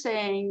what they're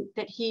saying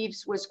that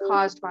Heaves was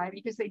caused by,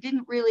 because they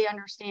didn't really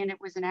understand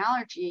it was an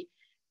allergy,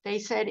 they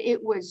said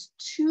it was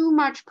too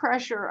much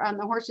pressure on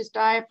the horse's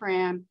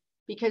diaphragm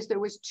because there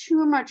was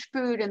too much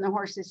food in the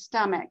horse's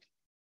stomach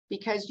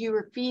because you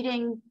were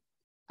feeding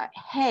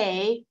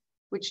hay,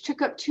 which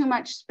took up too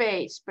much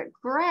space, but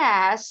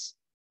grass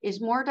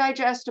is more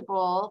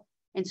digestible.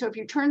 And so if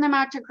you turn them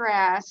out to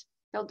grass,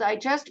 they'll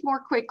digest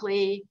more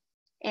quickly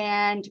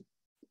and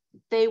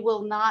they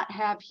will not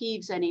have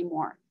heaves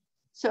anymore.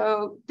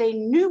 So they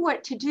knew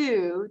what to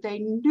do. They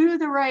knew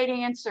the right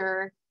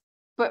answer,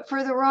 but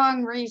for the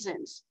wrong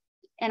reasons.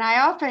 And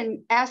I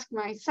often ask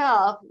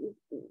myself,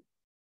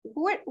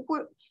 what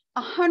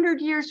 100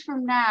 years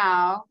from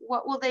now,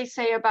 what will they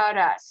say about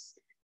us?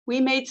 We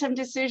made some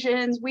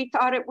decisions. We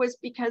thought it was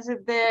because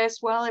of this.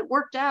 Well, it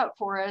worked out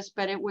for us,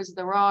 but it was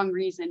the wrong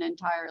reason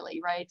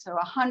entirely, right? So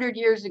 100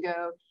 years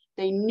ago,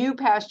 they knew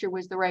pasture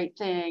was the right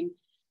thing,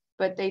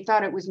 but they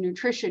thought it was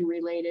nutrition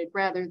related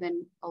rather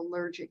than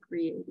allergic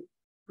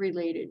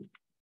related.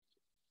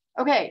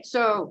 Okay,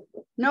 so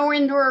no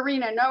indoor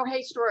arena, no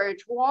hay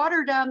storage,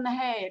 water down the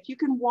hay. If you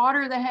can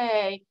water the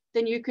hay,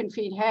 then you can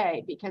feed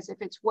hay because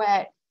if it's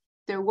wet,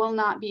 there will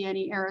not be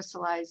any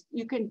aerosolized.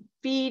 You can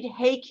feed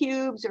hay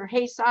cubes or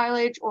hay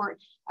silage or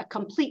a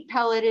complete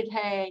pelleted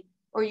hay,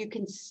 or you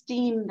can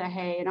steam the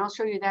hay. And I'll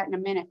show you that in a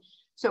minute.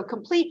 So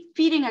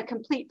feeding a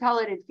complete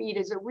pelleted feed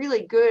is a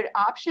really good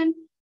option,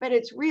 but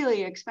it's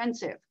really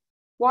expensive.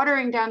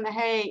 Watering down the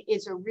hay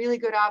is a really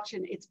good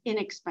option. It's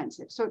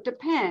inexpensive. So it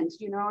depends,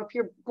 if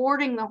you're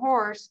boarding the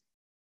horse,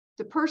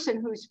 the person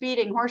who's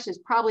feeding horses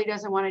probably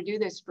doesn't want to do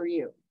this for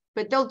you,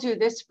 but they'll do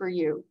this for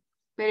you.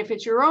 But if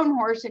it's your own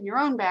horse in your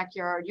own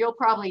backyard, you'll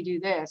probably do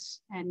this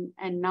and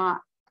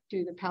not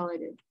do the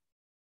pelleted.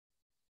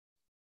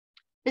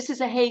 This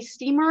is a hay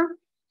steamer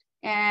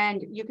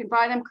and you can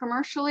buy them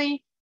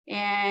commercially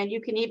and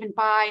you can even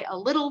buy a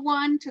little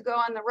one to go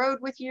on the road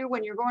with you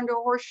when you're going to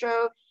a horse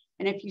show.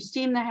 And if you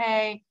steam the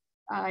hay,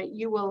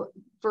 you will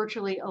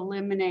virtually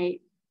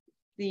eliminate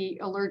the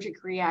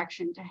allergic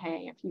reaction to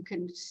hay if you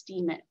can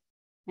steam it.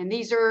 And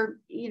these are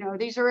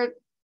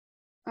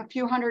a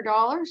few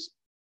 $100s,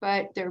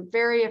 but they're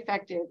very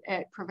effective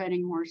at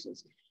preventing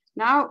horses.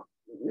 Now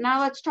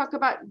let's talk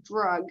about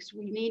drugs.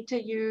 We need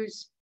to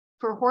use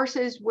for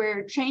horses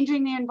where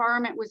changing the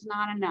environment was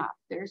not enough.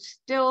 They're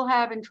still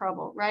having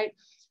trouble, right?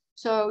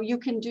 So you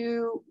can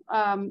do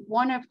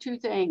one of two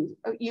things.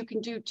 You can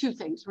do two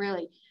things,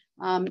 really.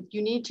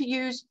 You need to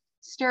use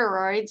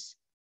steroids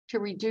to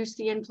reduce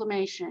the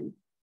inflammation.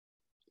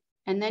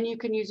 And then you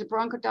can use a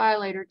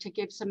bronchodilator to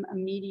give some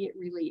immediate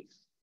relief.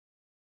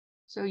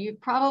 So you've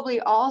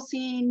probably all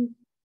seen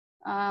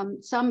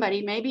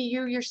somebody, maybe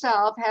you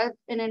yourself have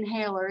an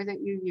inhaler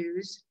that you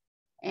use.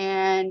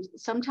 And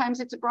sometimes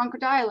it's a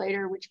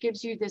bronchodilator, which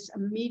gives you this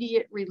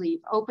immediate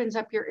relief, opens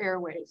up your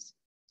airways.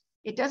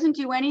 It doesn't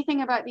do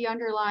anything about the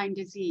underlying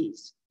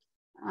disease.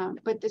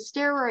 But the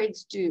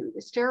steroids do.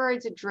 The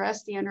steroids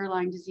address the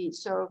underlying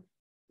disease. So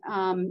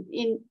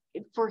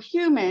for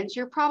humans,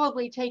 you're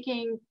probably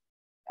taking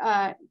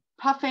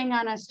puffing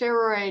on a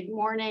steroid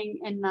morning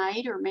and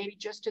night, or maybe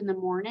just in the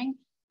morning,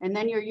 and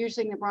then you're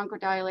using the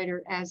bronchodilator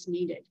as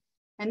needed.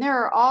 And there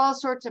are all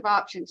sorts of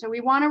options. So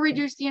we want to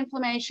reduce the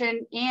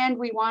inflammation and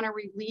we want to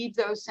relieve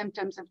those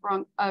symptoms of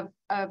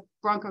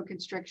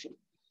bronchoconstriction.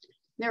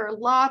 There are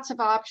lots of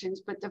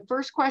options, but the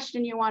first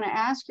question you want to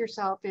ask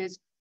yourself is,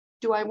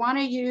 do I want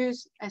to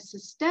use a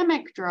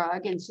systemic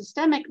drug? And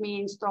systemic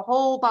means the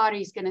whole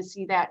body's going to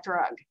see that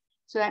drug.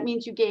 So that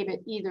means you gave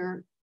it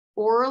either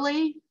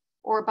orally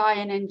or by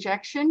an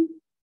injection.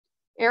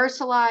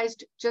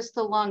 Aerosolized, just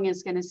the lung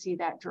is going to see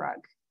that drug.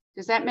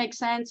 Does that make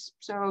sense?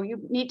 So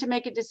you need to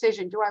make a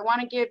decision. Do I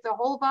want to give the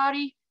whole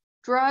body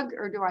drug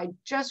or do I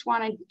just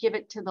want to give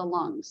it to the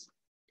lungs?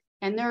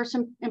 And there are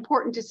some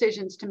important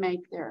decisions to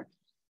make there.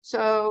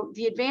 So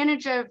the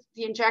advantage of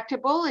the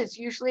injectable is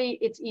usually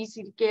it's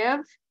easy to give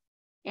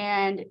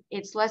and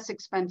it's less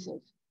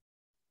expensive.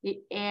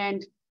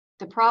 And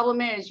the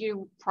problem is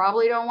you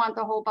probably don't want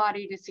the whole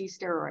body to see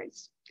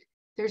steroids.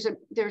 There's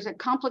a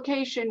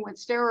complication with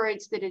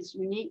steroids that is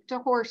unique to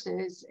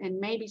horses, and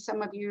maybe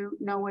some of you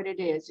know what it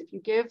is. If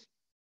you give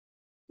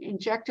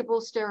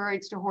injectable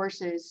steroids to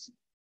horses,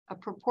 a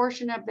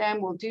proportion of them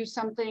will do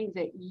something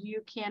that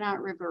you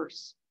cannot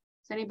reverse.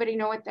 Does anybody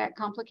know what that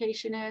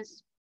complication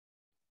is?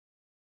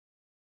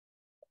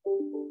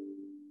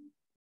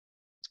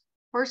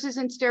 Horses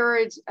and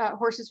steroids,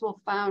 horses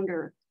will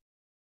founder.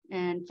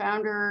 And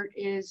founder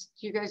is,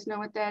 do you guys know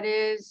what that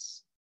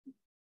is?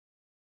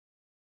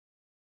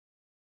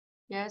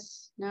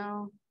 Yes,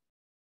 no?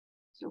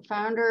 So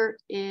founder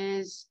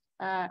is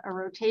a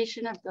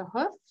rotation of the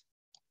hoof,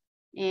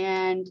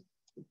 and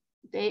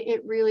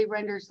it really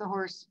renders the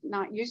horse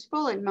not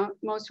useful, and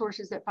most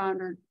horses that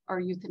founder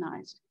are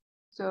euthanized.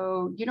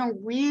 So you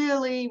don't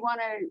really want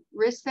to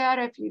risk that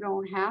if you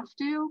don't have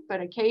to,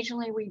 but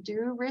occasionally we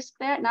do risk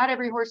that. Not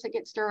every horse that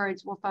gets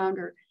steroids will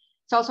founder.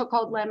 It's also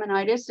called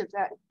laminitis, if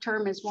that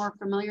term is more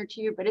familiar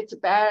to you, but it's a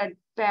bad,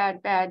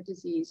 bad, bad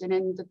disease. And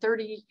in the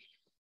 30+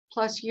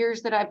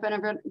 years that I've been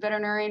a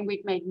veterinarian,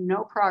 we've made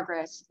no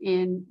progress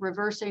in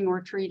reversing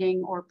or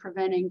treating or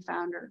preventing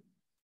founder.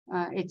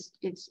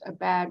 It's a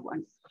bad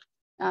one.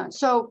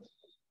 So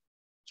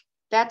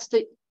that's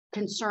the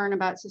concern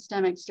about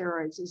systemic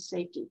steroids, is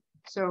safety.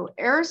 So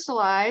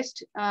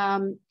aerosolized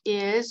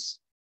is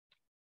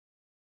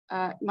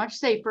much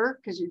safer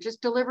because you're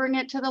just delivering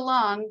it to the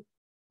lung,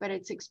 but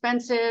it's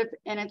expensive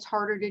and it's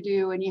harder to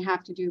do, and you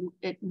have to do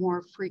it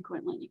more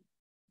frequently.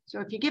 So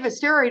if you give a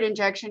steroid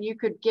injection, you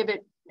could give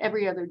it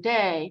every other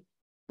day,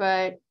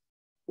 but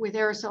with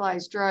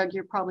aerosolized drug,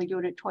 you're probably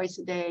doing it twice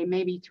a day,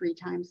 maybe 3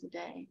 times a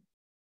day.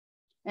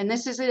 And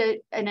this is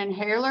an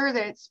inhaler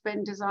that's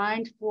been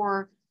designed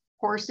for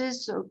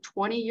horses. So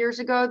 20 years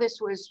ago, this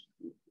was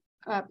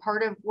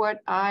part of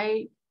what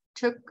I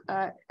took.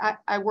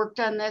 I worked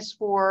on this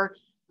for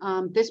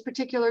this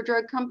particular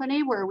drug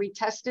company, where we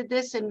tested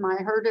this in my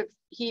herd of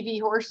Heavy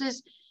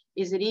horses.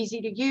 Is it easy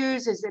to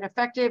use? Is it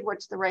effective?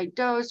 What's the right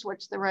dose?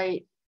 What's the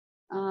right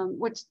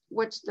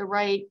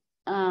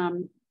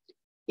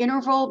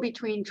interval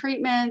between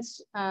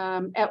treatments?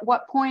 At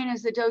what point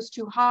is the dose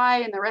too high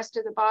and the rest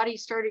of the body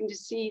starting to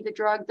see the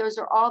drug? Those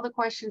are all the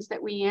questions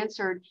that we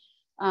answered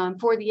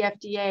for the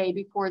FDA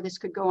before this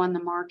could go on the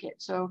market.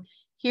 So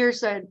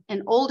here's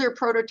an older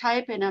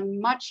prototype and a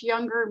much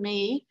younger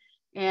me.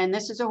 And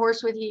this is a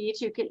horse with heat.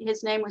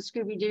 His name was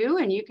Scooby-Doo,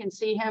 and you can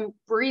see him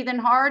breathing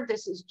hard.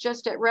 This is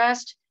just at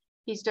rest.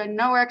 He's done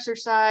no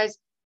exercise.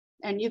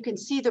 And you can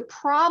see the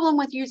problem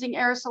with using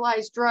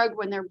aerosolized drug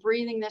when they're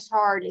breathing this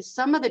hard is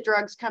some of the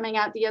drug's coming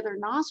out the other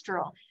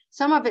nostril.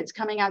 Some of it's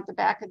coming out the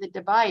back of the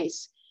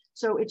device.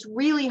 So it's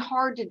really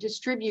hard to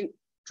distribute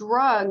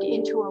drug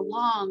into a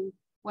lung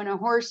when a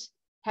horse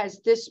has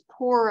this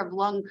poor of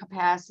lung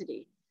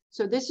capacity.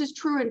 So this is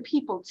true in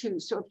people too.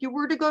 So if you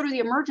were to go to the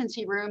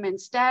emergency room in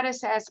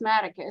status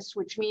asthmaticus,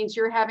 which means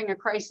you're having a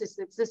crisis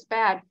that's this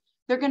bad,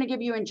 they're going to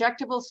give you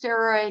injectable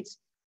steroids.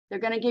 They're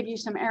going to give you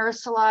some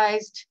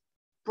aerosolized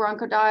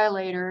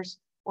bronchodilators,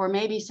 or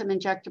maybe some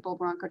injectable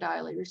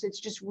bronchodilators. It's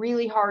just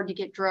really hard to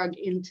get drug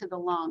into the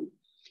lung.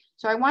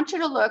 So I want you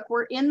to look,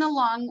 we're in the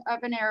lung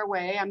of an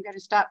airway. I'm going to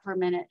stop for a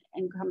minute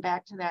and come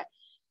back to that.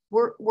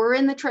 We're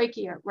in the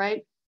trachea,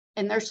 right?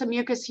 And there's some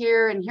mucus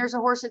here, and here's a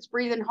horse that's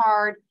breathing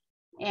hard.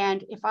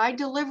 And if I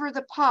deliver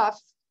the puff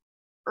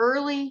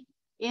early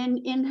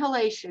in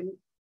inhalation,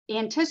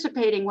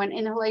 anticipating when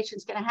inhalation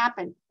is going to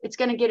happen, it's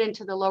going to get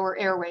into the lower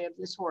airway of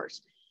this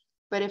horse.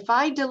 But if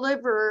I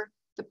deliver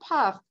the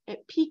puff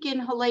at peak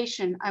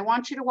inhalation, I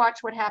want you to watch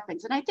what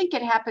happens. And I think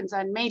it happens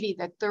on maybe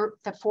the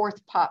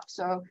 4th puff.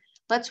 So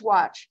let's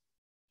watch.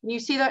 Can you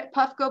see that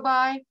puff go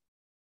by?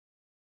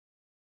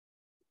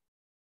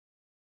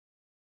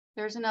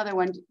 There's another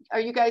one.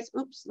 Are you guys,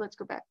 oops, let's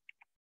go back.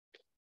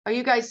 Are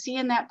you guys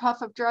seeing that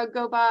puff of drug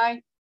go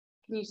by?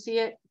 Can you see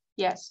it?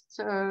 Yes.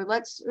 So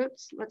let's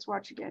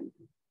watch again.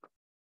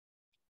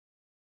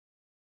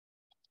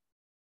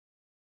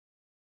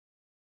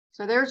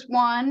 So there's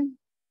one.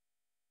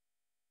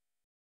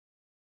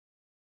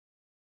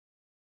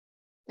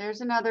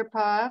 There's another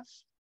puff.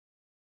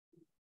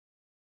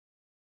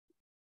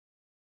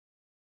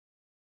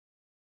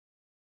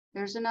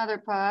 There's another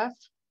puff.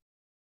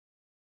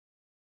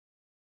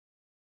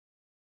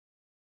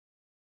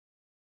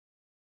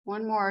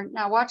 One more.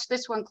 Now watch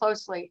this one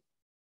closely.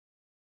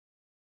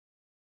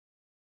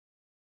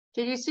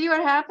 Did you see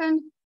what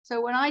happened?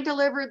 So when I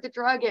delivered the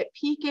drug at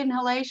peak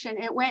inhalation,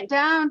 it went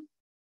down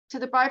to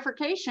the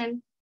bifurcation,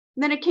 and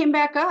then it came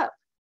back up,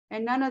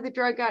 and none of the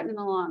drug got in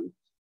the lung.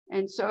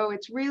 And so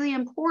it's really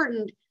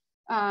important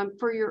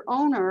for your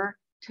owner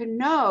to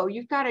know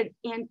you've got to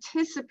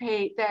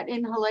anticipate that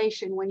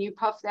inhalation when you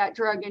puff that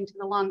drug into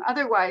the lung.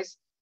 Otherwise,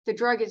 the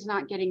drug is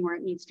not getting where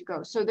it needs to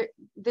go. So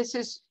this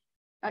is,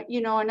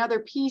 you know, another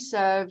piece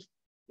of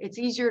It's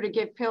easier to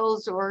give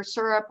pills or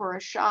syrup or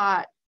a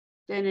shot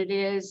than it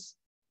is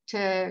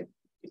to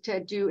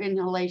do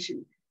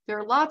inhalation. There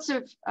are lots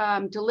of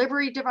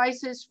delivery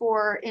devices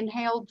for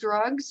inhaled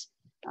drugs.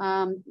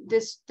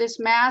 This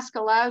mask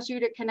allows you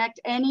to connect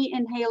any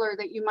inhaler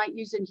that you might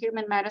use in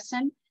human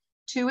medicine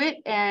to it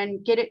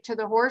and get it to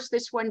the horse.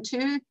 This one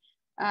too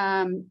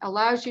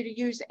allows you to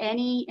use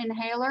any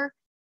inhaler.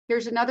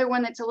 Here's another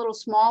one that's a little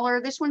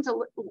smaller. This one's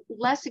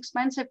less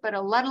expensive, but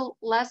a little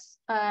less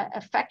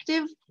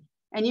effective.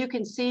 And you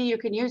can see, you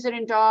can use it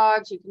in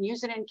dogs, you can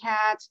use it in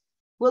cats.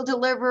 We'll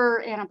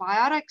deliver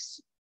antibiotics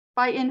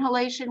by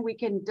inhalation. We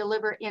can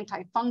deliver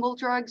antifungal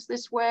drugs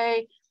this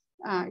way.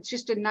 It's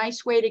just a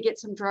nice way to get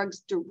some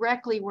drugs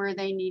directly where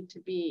they need to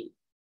be.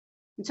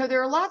 And so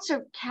there are lots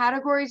of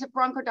categories of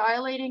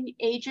bronchodilating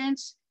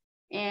agents.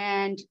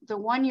 And the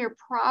one you're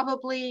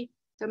probably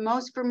the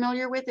most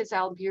familiar with is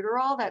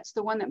albuterol. That's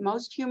the one that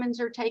most humans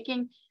are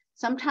taking.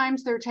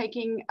 Sometimes they're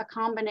taking a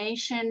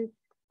combination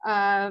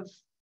of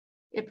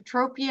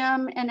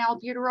ipratropium and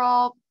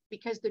albuterol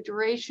because the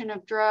duration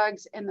of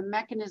drugs and the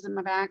mechanism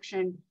of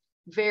action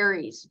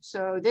varies.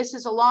 So this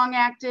is a long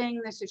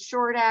acting, this is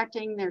short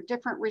acting, they're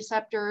different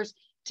receptors.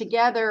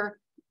 Together,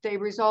 they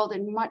result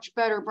in much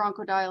better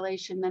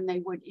bronchodilation than they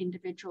would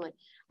individually.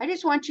 I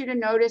just want you to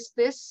notice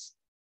this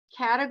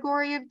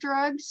category of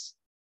drugs,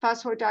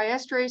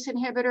 phosphodiesterase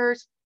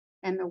inhibitors,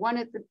 and the one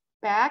at the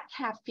back,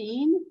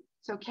 caffeine.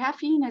 So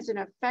caffeine is an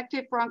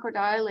effective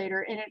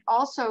bronchodilator, and it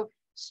also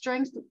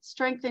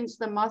strengthens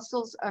the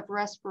muscles of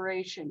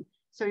respiration.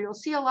 So you'll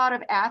see a lot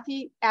of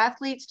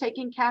athletes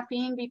taking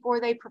caffeine before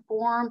they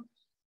perform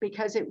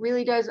because it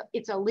really does,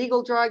 it's a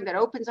legal drug that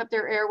opens up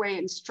their airway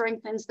and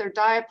strengthens their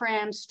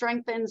diaphragm,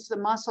 strengthens the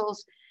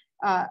muscles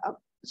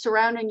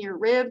surrounding your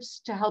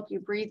ribs to help you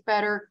breathe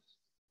better.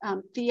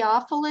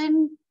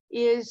 Theophylline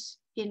is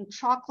in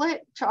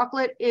chocolate.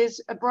 Chocolate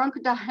is a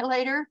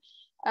bronchodilator.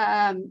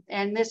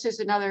 And this is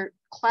another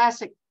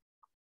classic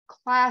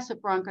class of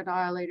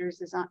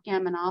bronchodilators is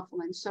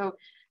aminophylline.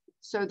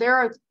 So there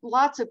are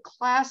lots of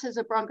classes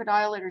of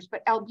bronchodilators,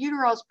 but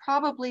albuterol is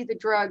probably the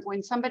drug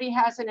when somebody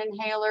has an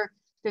inhaler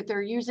that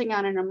they're using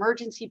on an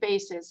emergency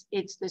basis.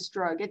 It's this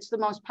drug. It's the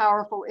most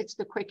powerful. It's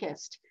the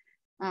quickest,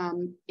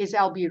 is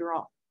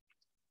albuterol.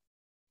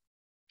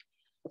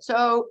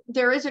 So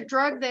there is a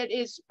drug that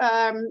is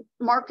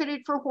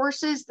marketed for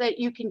horses that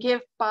you can give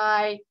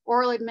by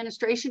oral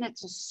administration.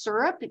 It's a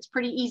syrup. It's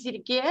pretty easy to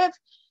give.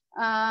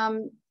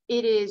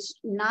 It is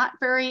not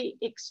very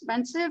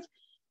expensive.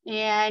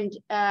 And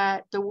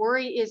the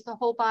worry is the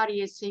whole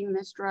body is seeing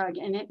this drug,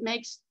 and it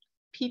makes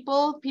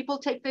people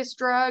take this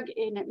drug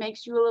and it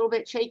makes you a little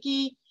bit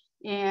shaky,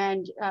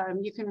 and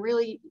you can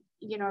really,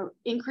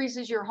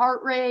 increases your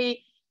heart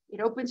rate.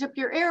 It opens up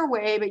your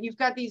airway, but you've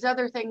got these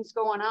other things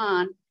going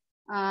on.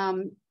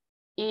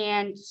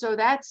 And so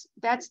that's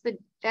the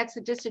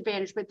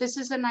disadvantage, but this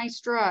is a nice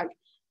drug.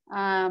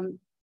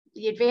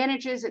 The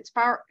advantage is it's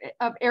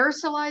of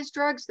aerosolized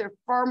drugs, they're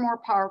far more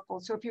powerful.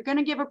 So if you're going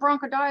to give a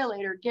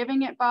bronchodilator,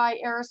 giving it by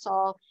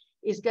aerosol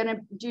is going to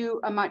do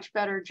a much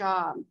better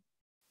job.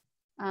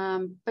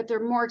 But they're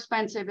more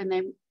expensive and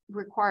they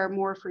require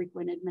more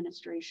frequent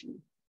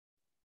administration.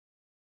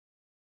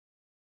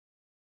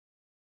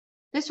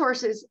 This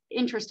horse is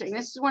interesting.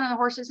 This is one of the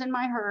horses in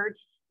my herd,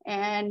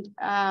 and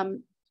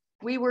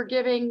we were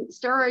giving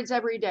steroids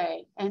every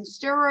day, and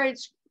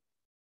steroids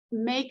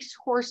makes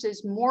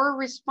horses more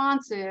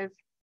responsive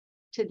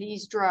to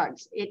these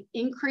drugs. It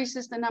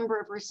increases the number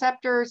of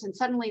receptors, and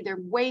suddenly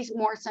they're way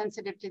more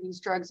sensitive to these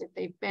drugs if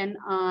they've been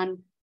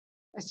on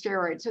a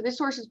steroid. So this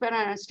horse has been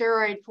on a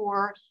steroid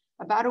for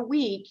about a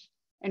week,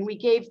 and we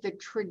gave the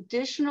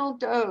traditional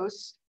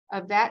dose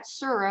of that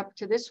syrup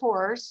to this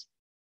horse.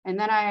 And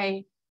then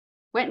I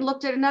went and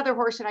looked at another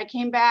horse, and I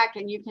came back,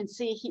 and you can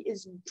see he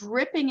is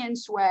dripping in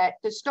sweat.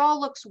 The stall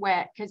looks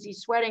wet because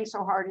he's sweating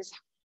so hard. His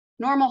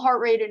normal heart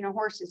rate in a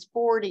horse is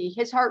 40.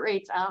 His heart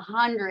rate's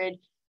 100,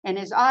 and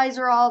his eyes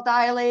are all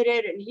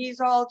dilated, and he's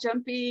all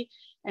jumpy.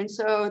 And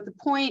so the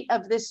point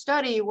of this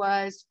study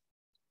was,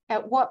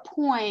 at what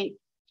point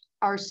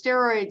are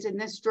steroids in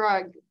this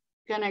drug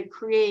going to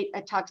create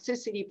a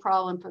toxicity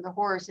problem for the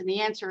horse? And the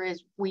answer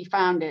is, we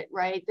found it,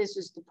 right? This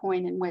is the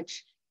point in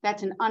which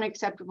that's an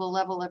unacceptable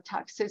level of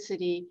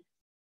toxicity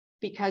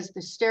because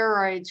the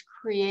steroids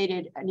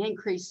created an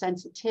increased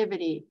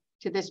sensitivity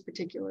to this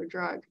particular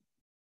drug.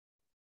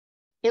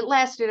 It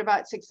lasted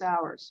about 6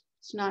 hours.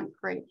 It's not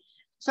great.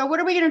 So what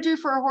are we going to do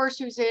for a horse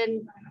who's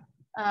in,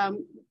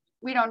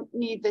 we don't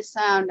need the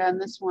sound on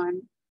this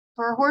one.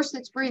 For a horse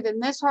that's breathing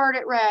this hard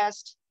at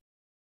rest,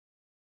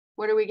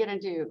 what are we going to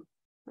do,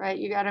 right?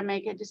 You got to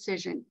make a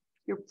decision.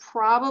 You're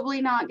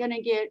probably not going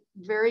to get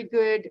very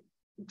good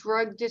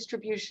drug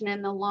distribution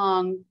in the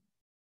lung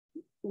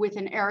with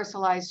an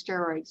aerosolized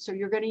steroid. So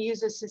you're going to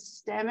use a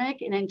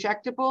systemic and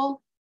injectable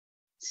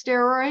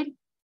steroid.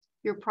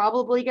 You're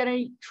probably going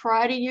to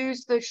try to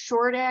use the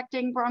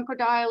short-acting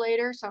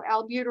bronchodilator, so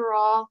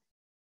albuterol,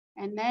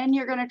 and then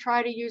you're going to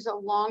try to use a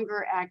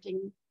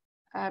longer-acting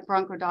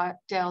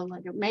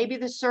bronchodilator, maybe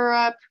the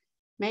syrup,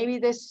 maybe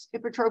this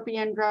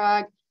ipratropium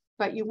drug.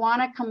 but you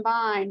want to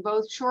combine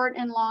both short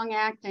and long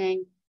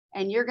acting,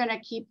 and you're going to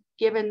keep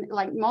giving,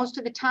 like most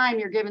of the time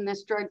you're giving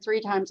this drug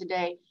 3 times a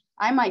day.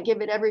 I might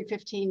give it every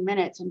 15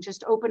 minutes and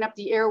just open up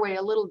the airway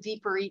a little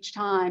deeper each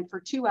time. For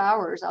 2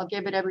 hours, I'll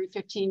give it every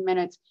 15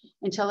 minutes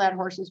until that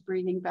horse is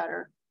breathing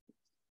better.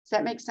 Does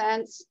that make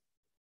sense?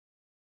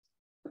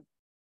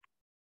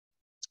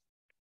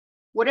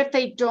 What if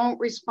they don't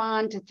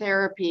respond to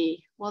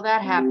therapy? Well,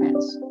 that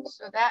happens.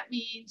 So that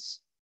means,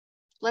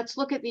 let's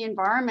look at the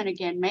environment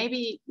again.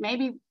 Maybe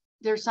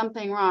there's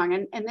something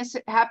wrong. And this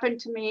happened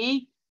to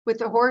me with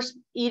the horse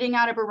eating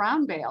out of a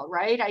round bale,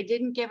 right? I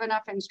didn't give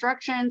enough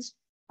instructions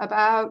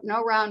about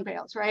no round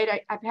bales, right?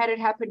 I've had it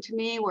happen to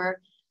me where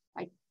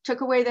I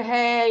took away the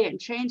hay and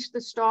changed the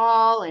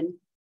stall, and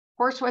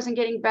horse wasn't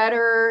getting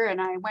better.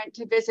 And I went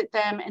to visit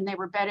them and they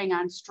were bedding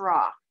on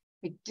straw.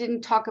 I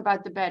didn't talk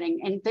about the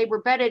bedding, and they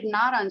were bedded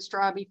not on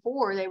straw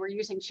before. They were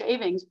using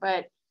shavings,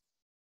 but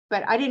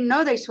I didn't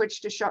know they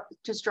switched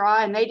to straw,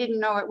 and they didn't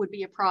know it would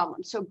be a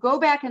problem. So go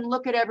back and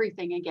look at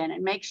everything again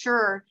and make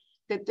sure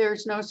that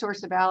there's no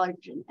source of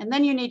allergen. And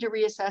then you need to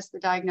reassess the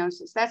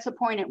diagnosis. That's the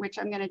point at which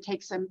I'm going to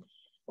take some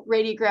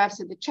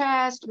radiographs of the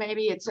chest.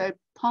 Maybe it's a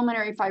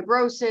pulmonary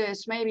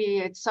fibrosis. Maybe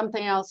it's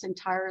something else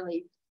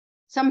entirely.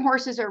 Some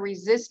horses are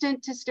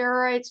resistant to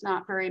steroids,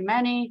 not very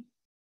many.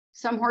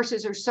 Some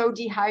horses are so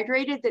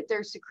dehydrated that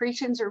their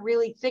secretions are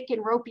really thick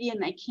and ropey,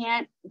 and they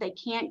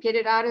can't get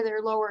it out of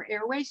their lower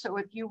airway. So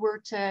if you were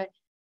to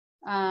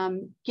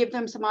give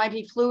them some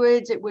IV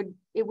fluids, it would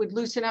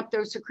loosen up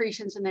those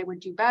secretions and they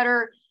would do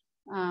better.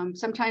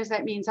 Sometimes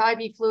that means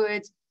IV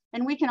fluids,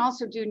 and we can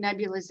also do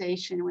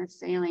nebulization with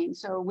saline.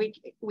 So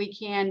we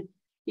can,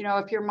 you know,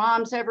 if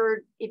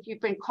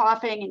you've been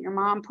coughing and your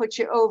mom puts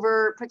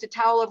a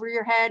towel over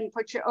your head and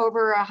puts you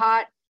over a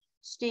hot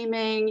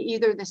steaming,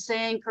 either the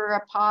sink or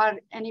a pot.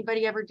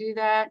 Anybody ever do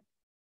that?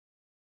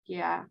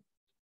 Yeah,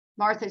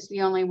 Martha's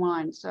the only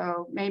one.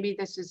 So maybe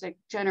this is a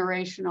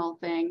generational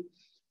thing,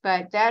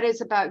 but that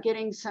is about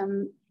getting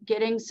some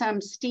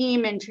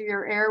steam into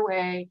your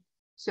airway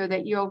so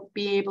that you'll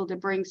be able to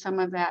bring some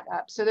of that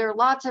up. So there are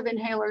lots of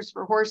inhalers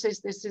for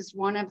horses. This is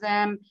one of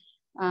them.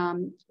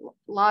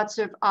 Lots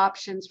of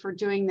options for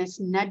doing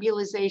this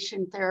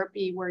nebulization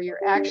therapy where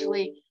you're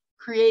actually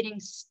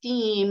creating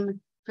steam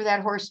for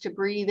that horse to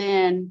breathe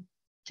in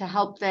to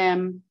help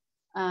them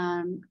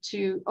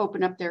to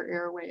open up their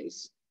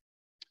airways.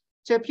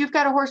 So if you've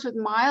got a horse with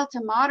mild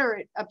to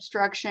moderate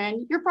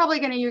obstruction, you're probably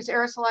going to use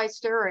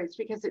aerosolized steroids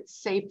because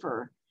it's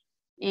safer.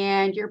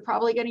 And you're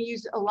probably going to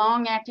use a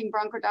long-acting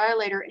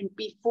bronchodilator. And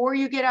before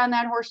you get on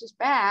that horse's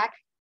back,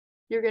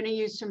 you're going to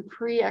use some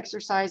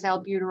pre-exercise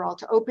albuterol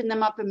to open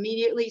them up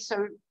immediately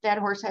so that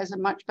horse has a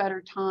much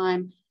better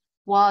time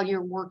while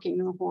you're working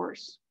the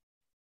horse.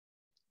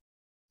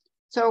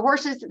 So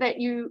horses that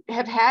you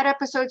have had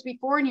episodes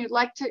before and you'd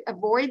like to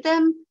avoid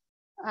them,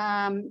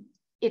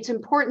 it's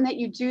important that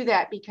you do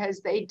that because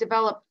they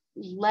develop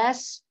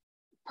less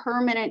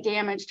permanent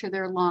damage to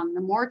their lung.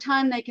 The more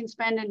time they can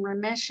spend in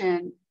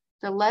remission,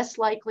 the less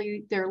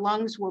likely their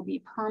lungs will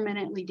be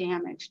permanently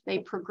damaged. They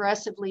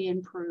progressively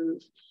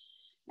improve.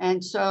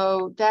 And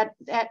so that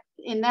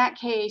in that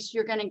case,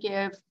 you're going to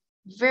give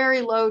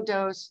very low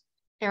dose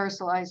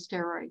aerosolized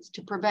steroids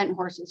to prevent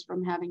horses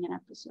from having an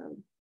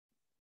episode.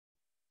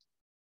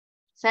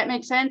 Does that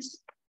make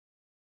sense?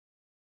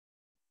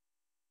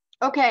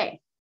 Okay.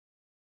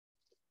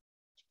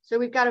 So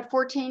we've got a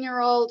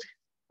 14-year-old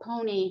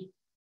pony.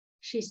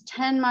 She's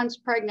 10 months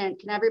pregnant.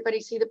 Can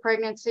everybody see the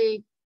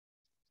pregnancy?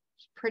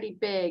 It's pretty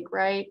big,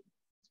 right?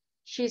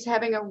 She's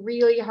having a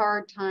really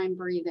hard time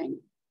breathing,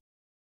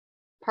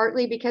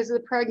 partly because of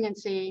the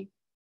pregnancy,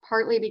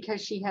 partly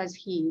because she has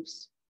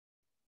heaves.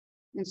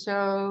 And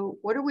so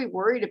what are we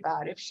worried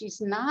about? If she's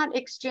not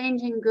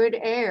exchanging good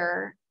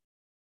air,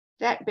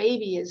 that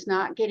baby is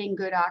not getting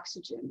good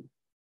oxygen,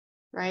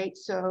 right?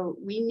 So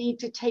we need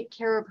to take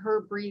care of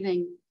her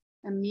breathing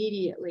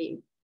immediately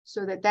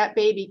so that that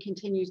baby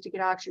continues to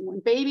get oxygen. When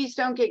babies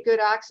don't get good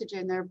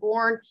oxygen, they're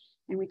born,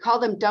 and we call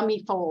them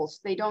dummy foals.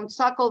 They don't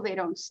suckle, they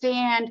don't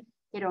stand,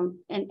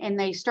 and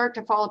they start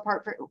to fall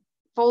apart.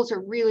 Foals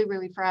are really,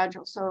 really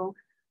fragile. So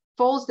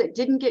foals that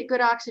didn't get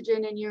good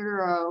oxygen in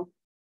utero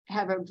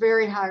have a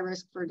very high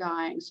risk for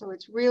dying. So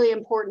it's really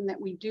important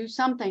that we do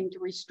something to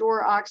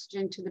restore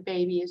oxygen to the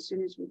baby as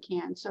soon as we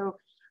can. So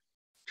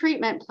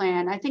treatment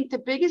plan. I think the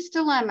biggest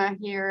dilemma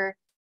here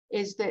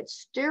is that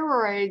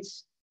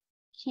steroids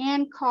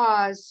can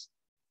cause,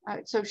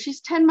 so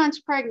she's 10 months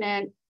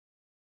pregnant.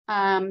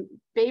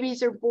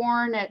 Babies are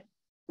born at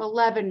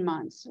 11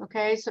 months,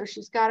 okay? So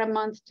she's got a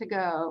month to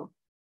go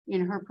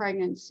in her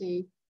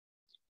pregnancy.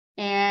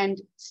 And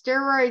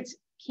steroids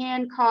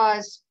can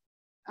cause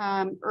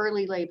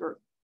early labor,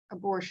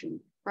 abortion,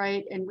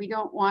 right? And we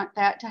don't want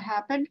that to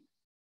happen.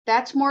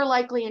 That's more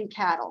likely in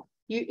cattle.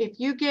 If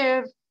you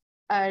give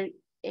a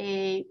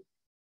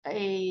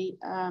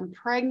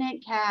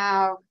pregnant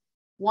cow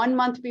 1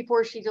 month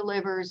before she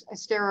delivers a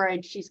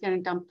steroid, she's going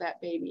to dump that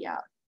baby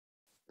out.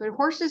 But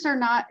horses are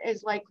not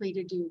as likely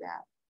to do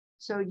that.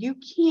 So you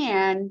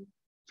can,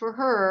 for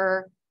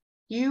her,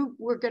 You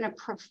were going to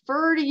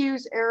prefer to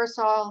use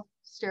aerosol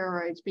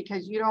steroids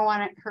because you don't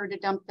want her to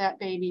dump that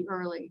baby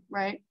early,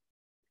 right?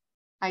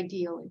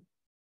 Ideally.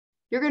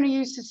 You're going to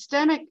use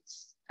systemic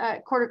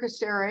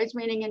corticosteroids,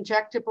 meaning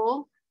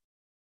injectable,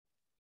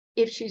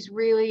 if she's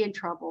really in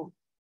trouble,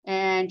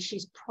 and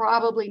she's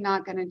probably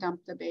not going to dump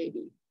the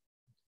baby.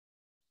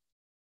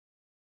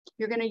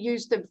 You're going to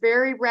use the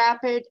very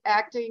rapid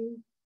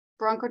acting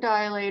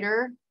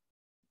bronchodilator.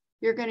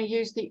 You're going to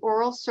use the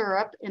oral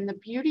syrup, and the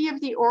beauty of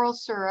the oral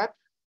syrup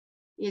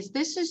is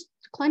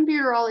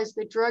clenbuterol is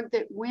the drug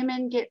that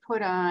women get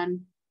put on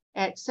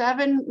at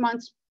 7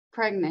 months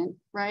pregnant,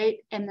 right?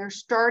 And they're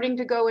starting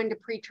to go into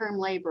preterm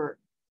labor.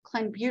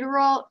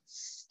 Clenbuterol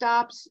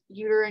stops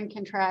uterine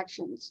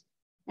contractions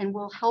and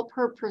will help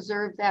her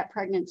preserve that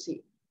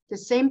pregnancy. The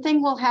same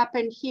thing will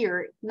happen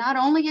here. Not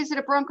only is it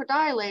a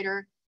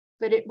bronchodilator,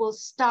 but it will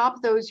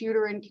stop those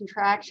uterine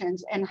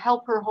contractions and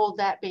help her hold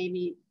that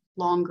baby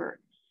longer,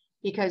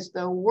 because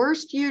the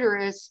worst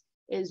uterus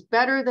is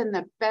better than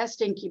the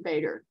best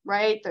incubator,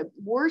 right? The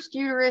worst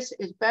uterus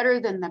is better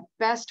than the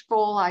best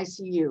full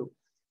ICU.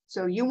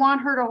 So you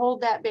want her to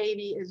hold that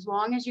baby as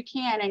long as you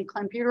can, and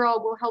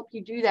clenbuterol will help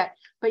you do that.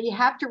 But you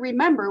have to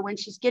remember, when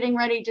she's getting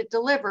ready to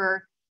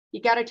deliver, you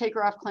got to take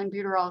her off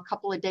clenbuterol a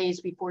couple of days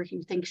before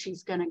you think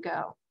she's going to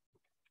go.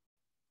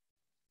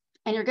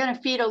 And you're going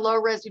to feed a low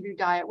residue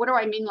diet. What do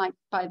I mean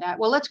by that?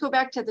 Well, let's go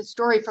back to the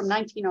story from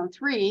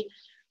 1903,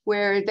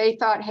 where they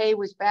thought hay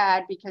was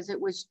bad because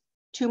it was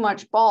too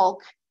much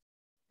bulk.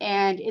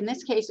 And in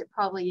this case, it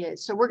probably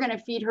is. So we're going to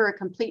feed her a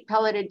complete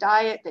pelleted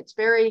diet that's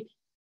very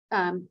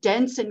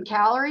dense in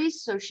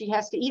calories. So she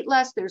has to eat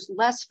less. There's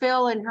less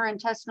fill in her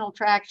intestinal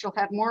tract. She'll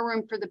have more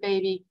room for the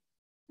baby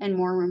and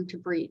more room to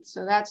breathe.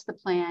 So that's the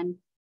plan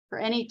for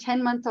any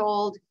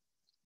 10-month-old,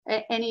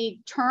 any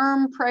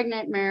term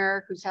pregnant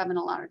mare who's having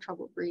a lot of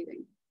trouble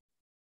breathing.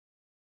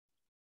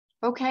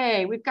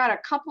 Okay, we've got a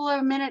couple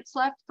of minutes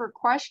left for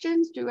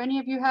questions. Do any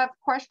of you have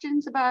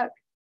questions about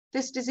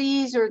this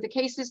disease or the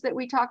cases that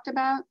we talked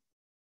about?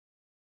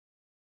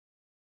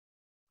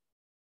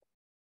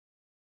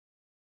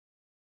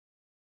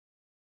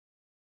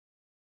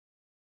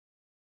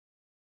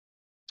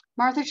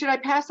 Martha, should I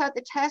pass out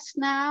the test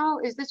now?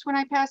 Is this when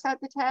I pass out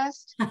the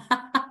test?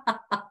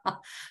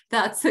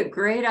 That's a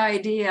great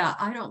idea.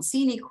 I don't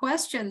see any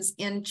questions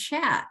in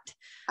chat.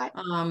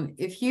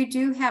 If you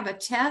do have a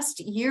test,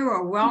 you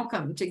are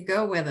welcome to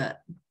go with it.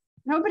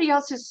 Nobody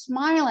else is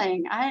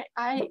smiling. I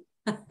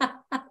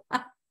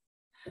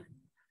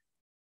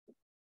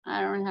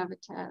don't have a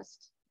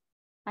test.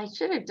 I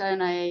should have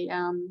done a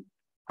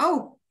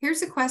Oh,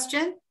 here's a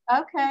question.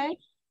 Okay.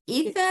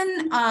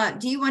 Ethan,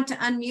 do you want to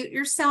unmute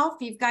yourself?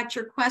 You've got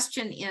your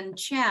question in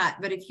chat,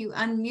 but if you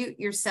unmute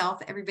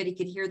yourself, everybody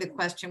could hear the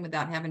question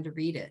without having to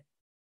read it.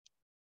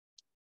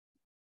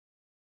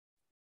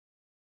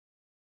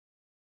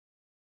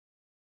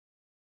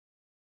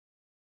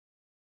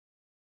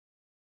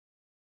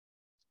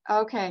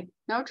 Okay,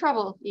 no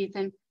trouble,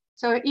 Ethan.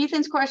 So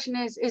Ethan's question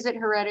is it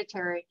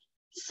hereditary?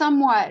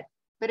 Somewhat,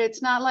 but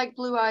it's not like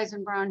blue eyes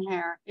and brown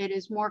hair. It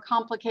is more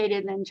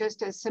complicated than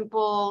just a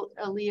simple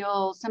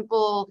allele,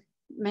 simple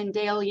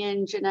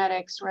Mendelian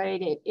genetics,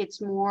 right?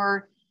 It's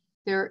more,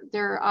 there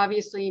are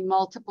obviously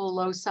multiple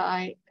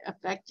loci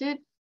affected,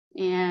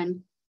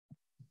 and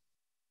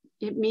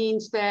it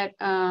means that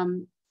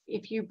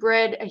if you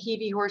bred a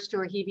Hebe horse to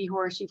a Hebe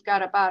horse, you've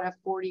got about a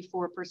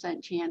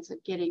 44% chance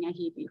of getting a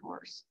Hebe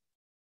horse.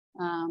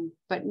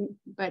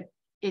 But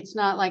it's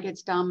not like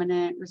it's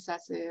dominant,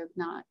 recessive,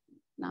 not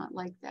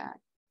like that.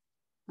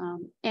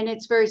 And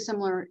it's very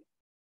similar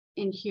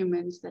in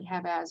humans that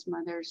have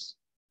asthma. There's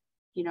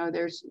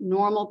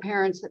normal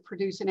parents that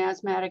produce an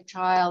asthmatic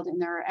child, and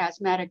there are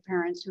asthmatic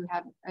parents who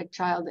have a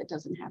child that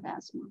doesn't have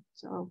asthma.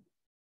 So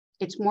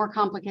it's more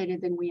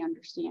complicated than we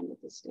understand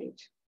at this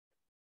stage.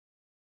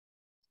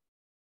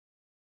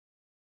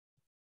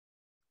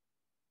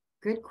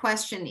 Good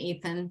question,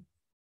 Ethan.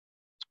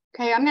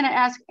 Okay, I'm going to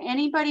ask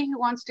anybody who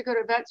wants to go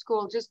to vet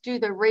school, just do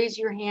the raise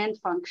your hand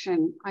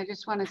function. I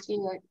just want to see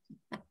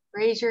a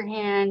raise your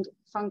hand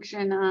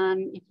function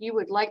on if you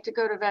would like to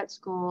go to vet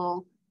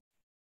school.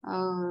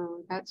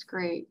 Oh, that's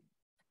great.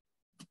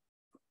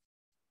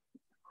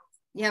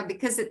 Yeah,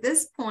 because at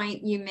this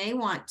point, you may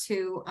want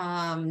to,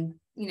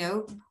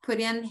 put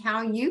in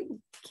how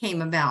you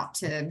came about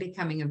to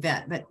becoming a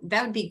vet, but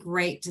that would be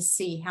great to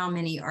see how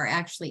many are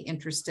actually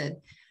interested.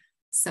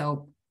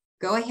 So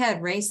go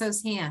ahead, raise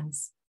those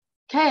hands.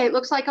 Okay, it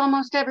looks like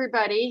almost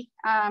everybody.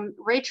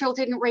 Rachel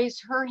didn't raise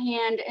her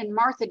hand and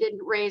Martha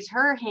didn't raise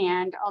her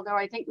hand, although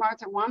I think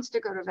Martha wants to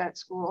go to vet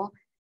school.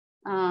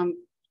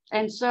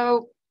 And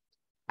so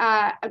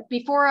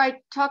before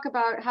I talk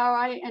about how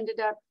I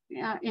ended up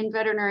in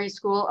veterinary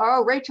school,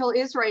 oh, Rachel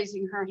is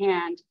raising her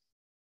hand.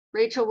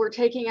 Rachel, we're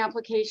taking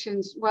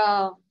applications.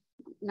 Well,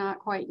 not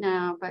quite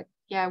now, but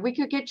yeah, we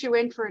could get you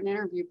in for an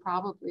interview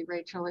probably,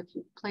 Rachel, if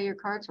you play your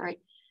cards right.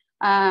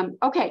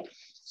 Okay,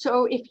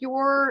 so if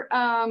you're,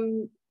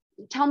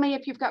 tell me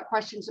if you've got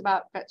questions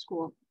about vet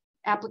school.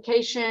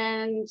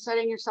 application,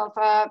 setting yourself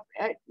up.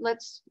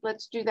 Let's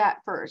do that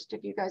first.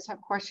 If you guys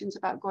have questions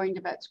about going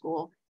to vet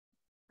school,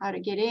 how to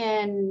get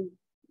in,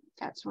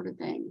 that sort of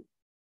thing.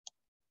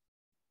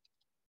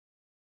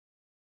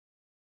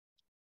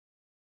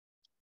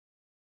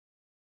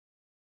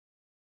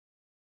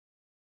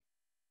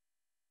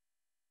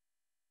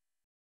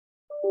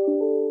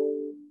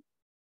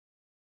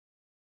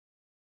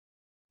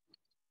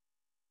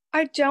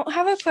 I don't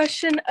have a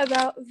question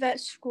about vet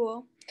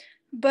school,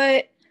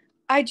 but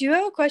I do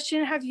have a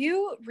question. Have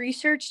you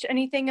researched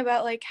anything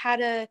about like how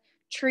to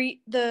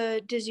treat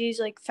the disease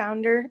like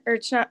founder, or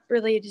it's not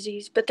really a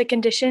disease, but the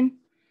condition?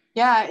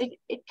 Yeah,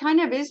 it kind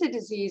of is a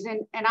disease.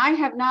 And I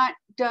have not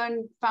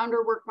done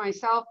founder work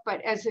myself,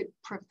 but as a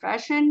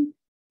profession,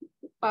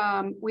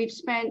 we've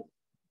spent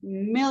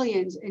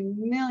millions and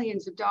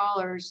millions of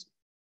dollars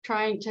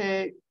trying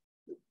to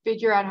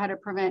figure out how to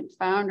prevent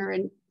founder.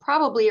 And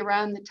probably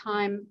around the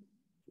time,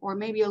 or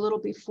maybe a little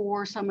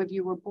before some of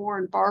you were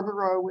born,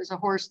 Barbaro was a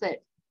horse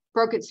that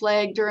broke its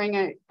leg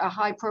during a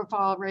high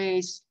profile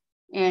race.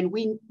 And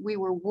we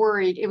were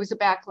worried. It was a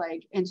back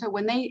leg. And so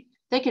when they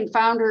can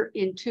founder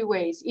in two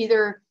ways,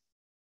 either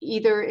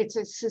it's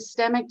a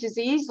systemic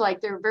disease, like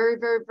they're very,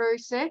 very, very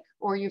sick,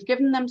 or you've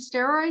given them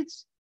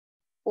steroids,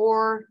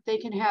 or they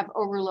can have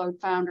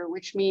overload founder,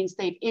 which means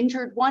they've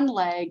injured one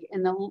leg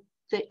and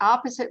the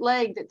opposite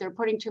leg that they're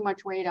putting too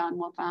much weight on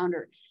will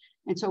founder.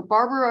 And so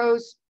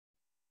Barbaro's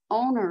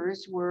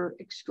owners were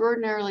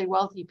extraordinarily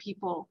wealthy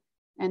people,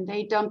 and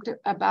they dumped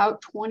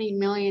about 20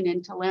 million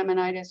into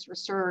laminitis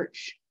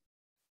research,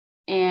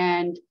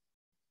 and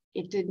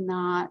it did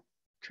not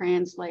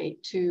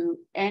translate to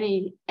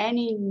any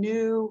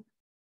new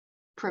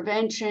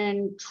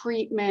prevention,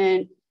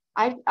 treatment.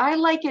 I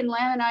liken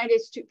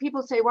laminitis to,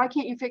 people say, why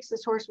can't you fix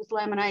this horse with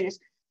laminitis?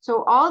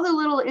 So all the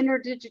little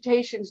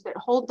interdigitations that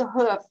hold the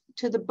hoof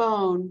to the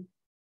bone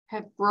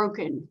have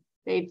broken.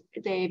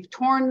 They've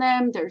torn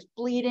them. There's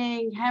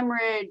bleeding,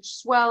 hemorrhage,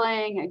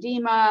 swelling,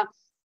 edema,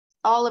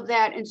 all of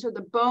that. And so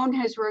the bone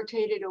has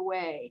rotated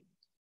away.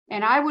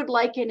 And I would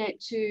liken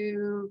it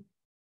to,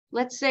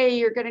 let's say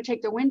you're going to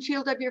take the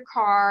windshield of your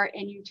car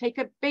and you take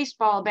a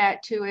baseball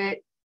bat to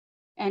it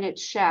and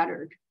it's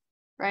shattered,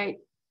 right?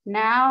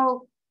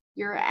 Now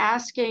you're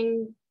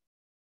asking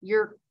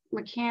your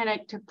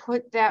mechanic to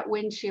put that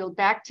windshield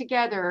back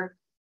together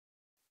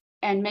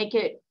and make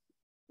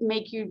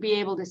you be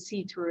able to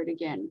see through it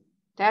again.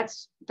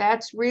 That's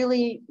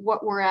really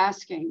what we're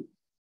asking.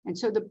 And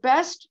so the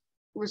best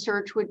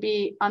research would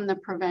be on the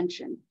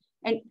prevention.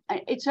 And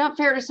it's not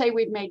fair to say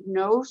we've made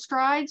no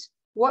strides.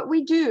 What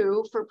we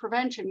do for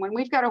prevention, when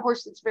we've got a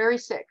horse that's very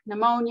sick,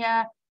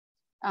 pneumonia,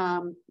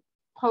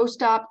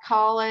 post-op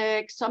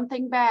colic,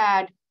 something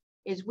bad,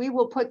 is we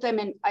will put them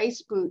in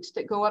ice boots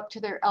that go up to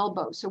their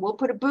elbow. So we'll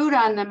put a boot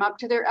on them up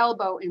to their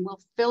elbow and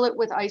we'll fill it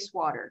with ice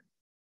water.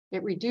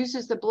 It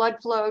reduces the blood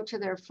flow to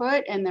their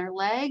foot and their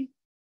leg.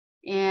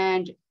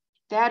 And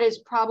that is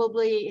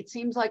probably, it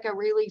seems like a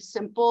really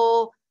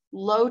simple,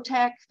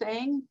 low-tech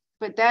thing,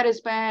 but that has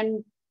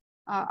been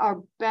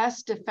our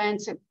best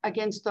defense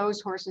against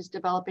those horses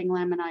developing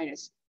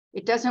laminitis.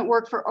 It doesn't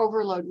work for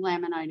overload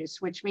laminitis,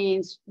 which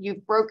means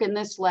you've broken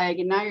this leg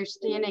and now you're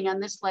standing on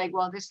this leg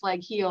while this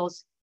leg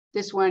heals.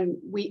 This one,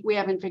 we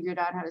haven't figured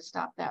out how to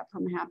stop that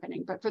from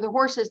happening. But for the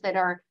horses that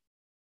are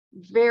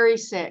very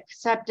sick,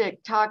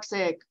 septic,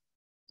 toxic,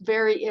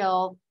 very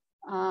ill,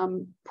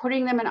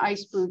 putting them in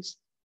ice boots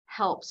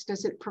helps.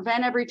 Does it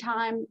prevent every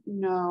time?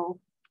 No,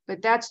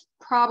 but that's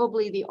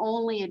probably the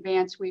only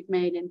advance we've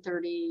made in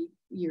 30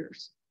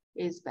 years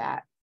is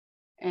that.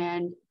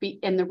 And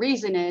the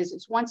reason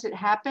is once it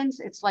happens,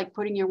 it's like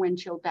putting your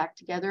windshield back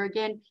together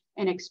again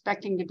and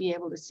expecting to be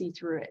able to see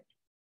through it.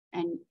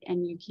 And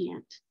you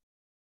can't.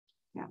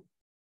 Yeah.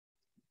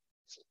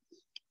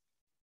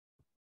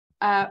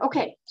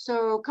 Okay,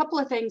 so a couple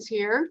of things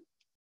here.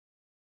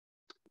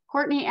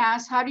 Courtney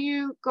asks, how do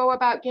you go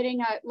about getting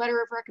a letter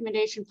of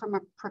recommendation from a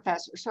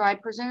professor? So I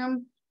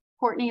presume,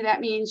 Courtney, that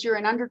means you're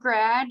an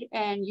undergrad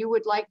and you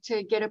would like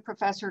to get a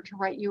professor to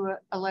write you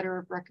a letter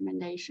of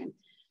recommendation.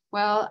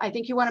 Well, I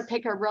think you want to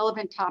pick a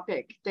relevant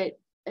topic that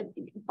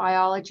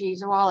biology,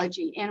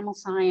 zoology, animal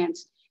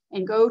science,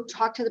 and go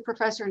talk to the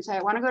professor and say,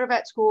 I want to go to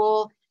vet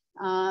school.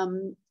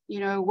 You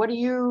know, what do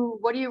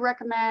you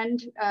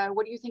recommend?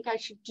 What do you think I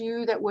should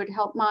do that would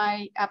help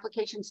my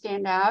application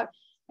stand out?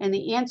 And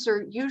the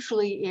answer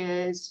usually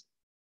is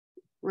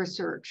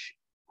research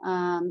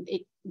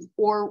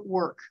or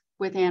work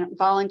with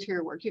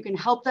volunteer work. You can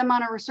help them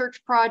on a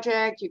research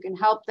project. You can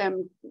help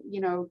them,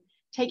 you know,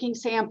 taking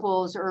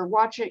samples or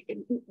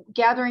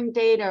gathering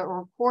data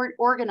or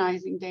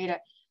organizing data.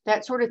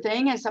 That sort of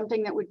thing is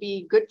something that would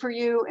be good for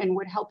you and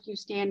would help you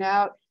stand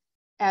out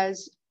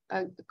as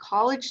a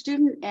college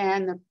student.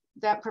 And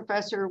that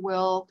professor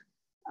will,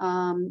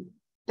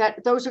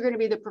 those are going to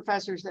be the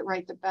professors that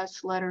write the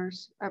best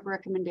letters of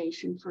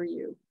recommendation for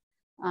you.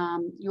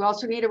 You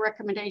also need a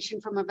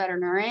recommendation from a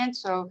veterinarian.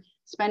 So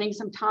spending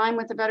some time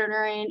with the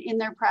veterinarian in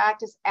their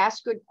practice,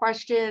 ask good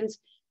questions,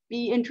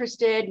 be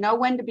interested, know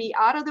when to be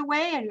out of the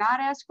way and not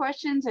ask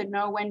questions, and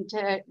know when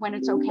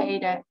it's okay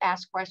to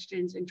ask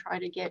questions and try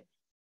to get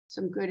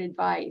some good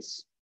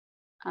advice.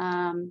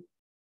 How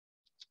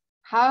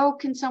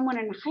can someone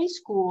in high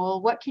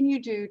school, what can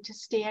you do to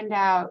stand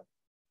out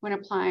when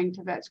applying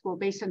to vet school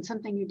based on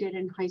something you did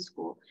in high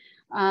school?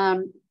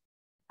 I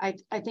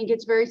think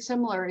it's very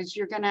similar. Is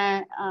you're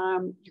gonna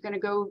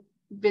go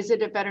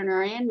visit a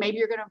veterinarian. Maybe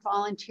you're gonna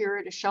volunteer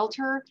at a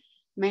shelter.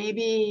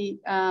 Maybe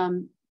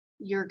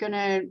you're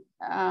gonna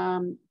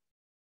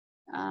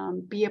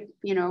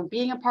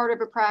being a part of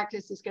a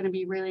practice is gonna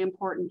be really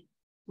important.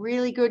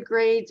 Really good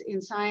grades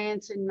in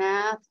science and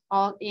math,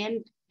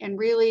 and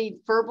really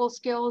verbal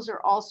skills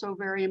are also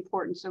very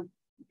important. So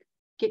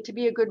get to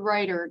be a good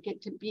writer,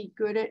 get to be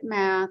good at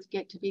math,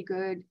 get to be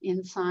good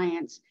in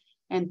science.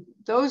 And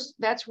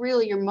that's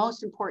really your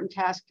most important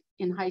task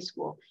in high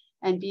school.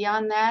 And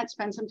beyond that,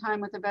 spend some time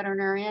with a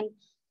veterinarian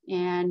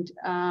and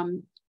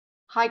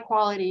high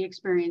quality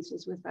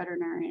experiences with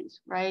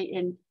veterinarians, right?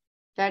 And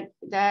that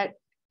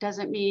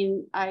doesn't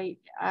mean I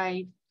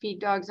feed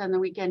dogs on the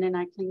weekend and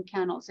I clean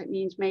kennels. It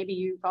means maybe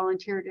you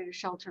volunteered at a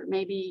shelter.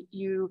 Maybe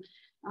you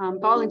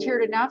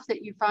volunteered enough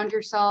that you found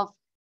yourself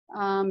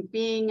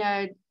being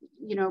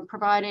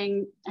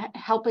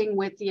helping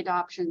with the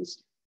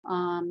adoptions,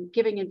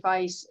 giving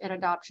advice at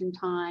adoption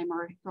time,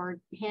 or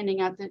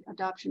handing out the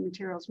adoption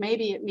materials.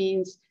 Maybe it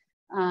means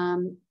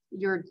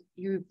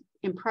you've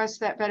impressed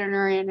that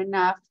veterinarian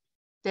enough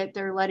that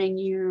they're letting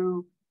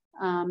you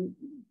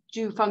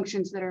do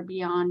functions that are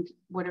beyond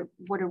what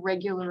a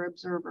regular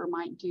observer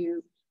might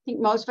do. I think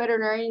most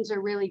veterinarians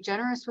are really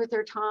generous with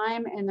their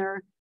time, and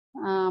they're,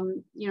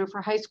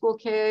 for high school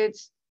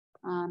kids,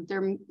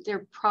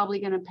 they're probably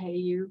going to pay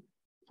you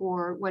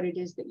for what it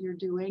is that you're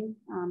doing.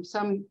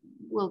 Some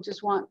will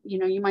just want,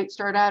 you might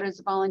start out as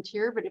a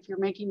volunteer, but if you're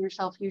making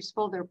yourself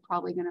useful, they're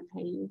probably going to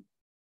pay you.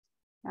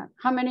 Yeah.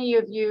 How many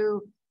of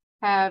you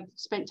have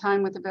spent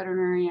time with a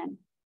veterinarian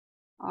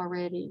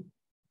already?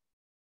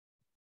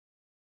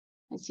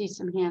 I see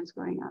some hands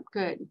going up.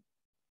 Good.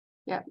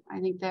 Yeah, I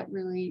think that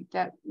really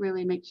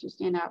makes you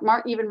stand out.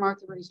 Even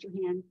Martha raised her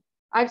hand.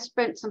 I've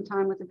spent some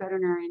time with a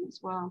veterinarian as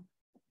well.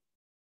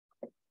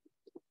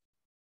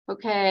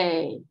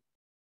 Okay,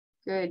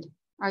 good.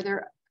 Are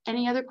there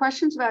any other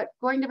questions about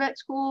going to vet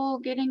school,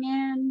 getting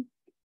in,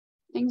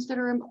 things that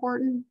are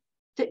important?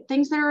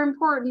 Things that are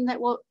important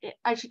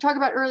I should talk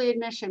about early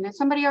admission. Has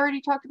somebody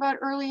already talked about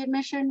early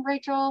admission,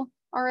 Rachel,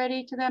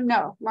 already to them?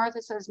 No, Martha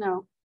says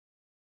no.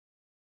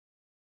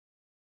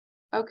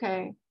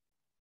 Okay,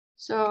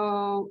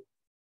 so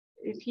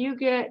if you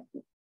get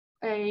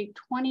a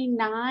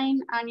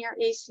 29 on your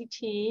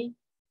ACT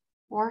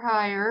or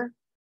higher,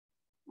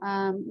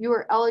 you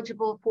are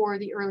eligible for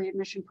the early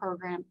admission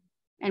program.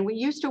 And we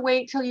used to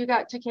wait till you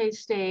got to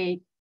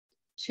K-State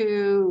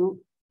to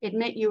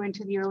admit you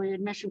into the early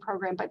admission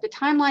program, but the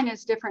timeline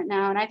is different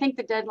now. And I think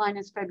the deadline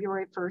is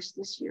February 1st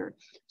this year.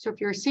 So if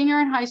you're a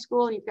senior in high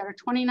school and you've got a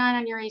 29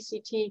 on your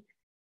ACT,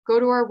 go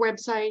to our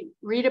website,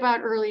 read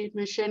about early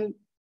admission,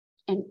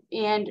 and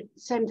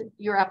send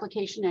your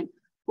application in.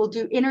 We'll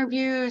do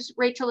interviews,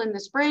 Rachel, in the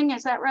spring,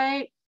 is that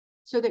right?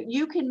 So that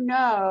you can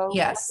know.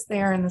 Yes,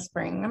 they are in the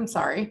spring. I'm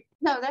sorry.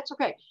 No, that's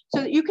okay.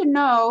 So that you can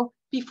know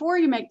before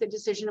you make the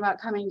decision about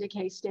coming to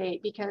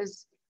K-State,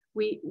 because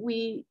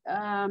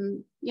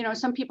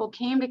some people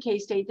came to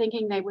K-State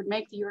thinking they would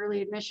make the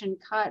early admission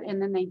cut,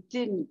 and then they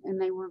didn't, and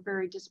they were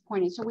very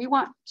disappointed. So we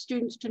want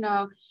students to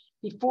know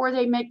before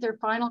they make their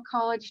final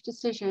college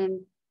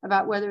decision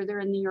about whether they're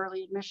in the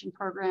early admission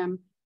program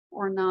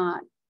or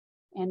not.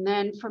 And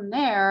then from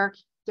there,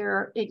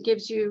 it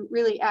gives you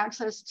really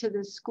access to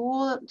the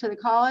school, to the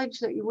college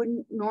that you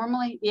wouldn't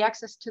normally, the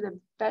access to the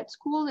vet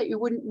school that you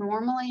wouldn't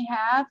normally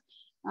have.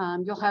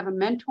 You'll have a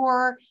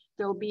mentor.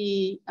 There'll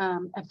be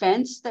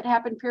events that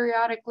happen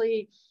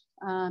periodically.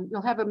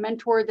 You'll have a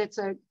mentor that's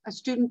a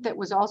student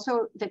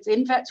that's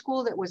in vet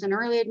school, that was an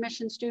early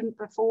admission student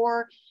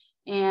before.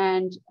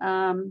 And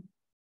and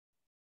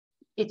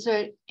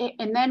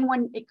then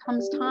when it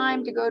comes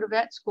time to go to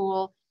vet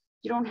school,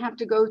 you don't have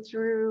to go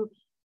through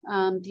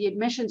the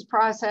admissions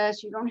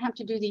process. You don't have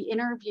to do the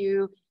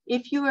interview.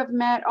 If you have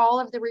met all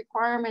of the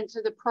requirements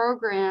of the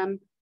program,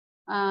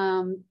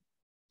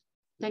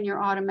 then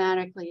you're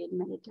automatically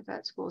admitted to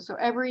vet school. So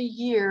every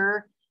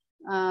year,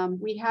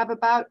 we have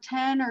about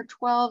 10 or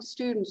 12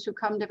 students who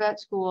come to vet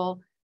school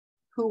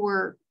who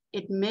were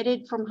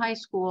admitted from high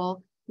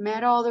school,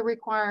 met all the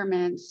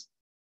requirements,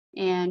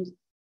 and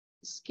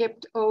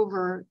skipped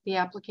over the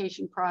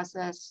application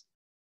process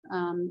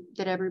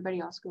that everybody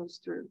else goes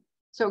through.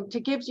 So to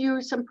give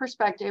you some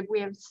perspective,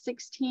 we have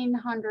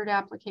 1,600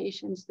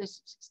 applications,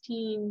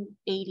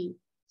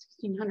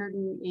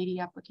 1,680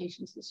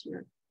 applications this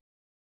year.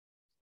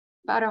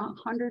 About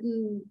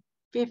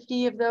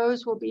 150 of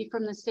those will be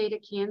from the state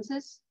of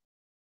Kansas,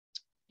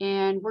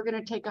 and we're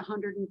going to take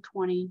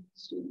 120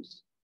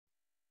 students.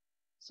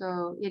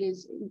 So it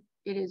is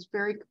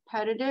very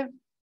competitive,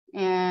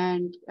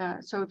 and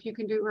so if you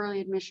can do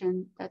early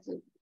admission,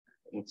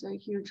 it's a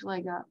huge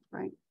leg up,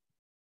 right?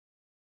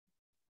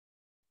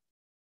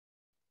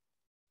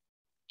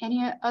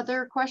 Any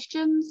other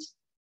questions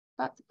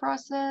about the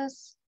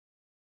process?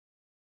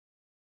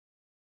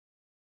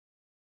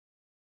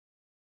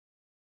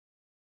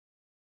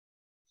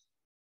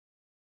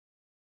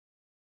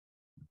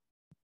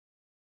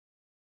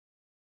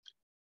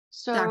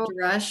 So, Dr.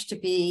 Rush, to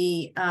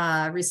be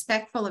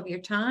respectful of your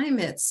time,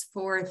 it's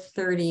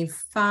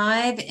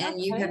 4:35,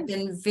 and you have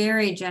been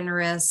very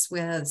generous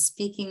with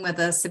speaking with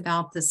us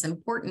about this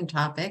important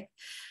topic.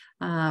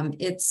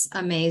 It's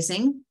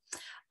amazing,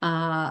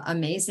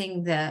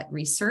 amazing that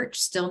research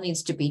still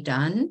needs to be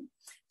done.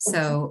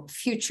 So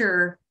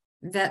future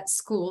vet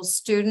school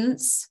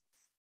students,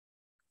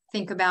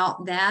 think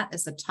about that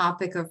as a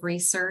topic of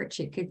research.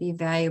 It could be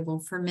valuable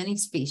for many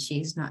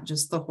species, not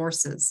just the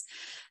horses.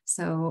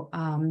 So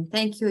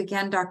thank you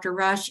again, Dr.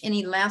 Rush.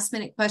 Any last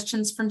minute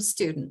questions from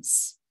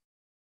students?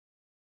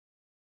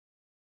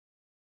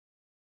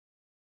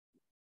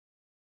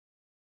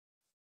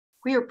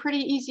 we are pretty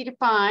easy to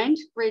find,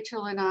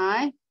 Rachel and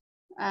I.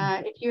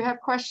 If you have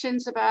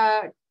questions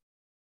about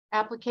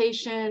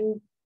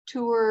application,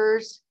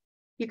 tours,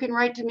 you can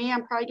write to me.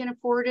 I'm probably going to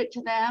forward it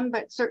to them,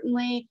 but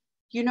certainly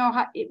you know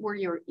how where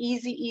you're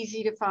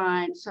easy to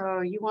find.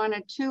 So you want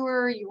a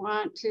tour, you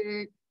want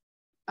to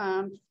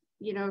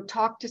you know,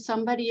 talk to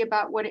somebody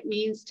about what it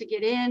means to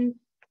get in.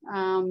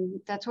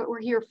 That's what we're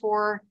here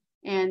for.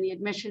 And the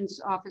admissions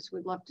office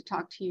would love to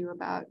talk to you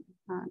about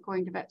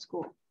going to vet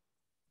school.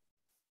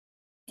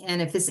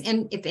 And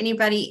if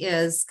anybody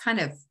is kind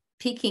of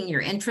piquing your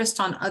interest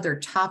on other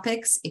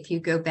topics, if you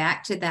go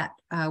back to that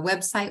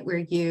website where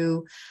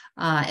you,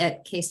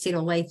 at K-State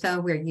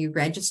Olathe, where you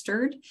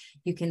registered,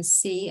 you can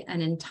see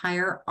an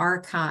entire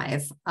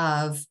archive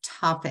of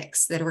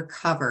topics that are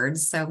covered.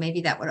 So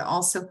maybe that would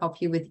also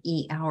help you with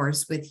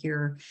e-hours with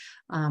your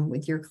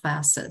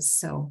classes.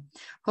 So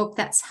hope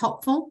that's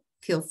helpful.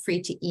 Feel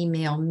free to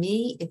email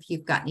me if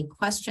you've got any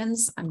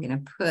questions. I'm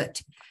going to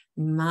put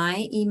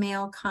my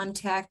email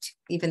contact,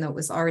 even though it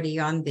was already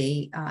on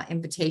the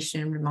invitation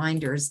and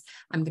reminders.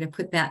 I'm going to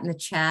put that in the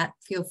chat.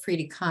 Feel free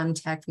to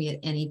contact me at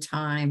any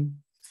time.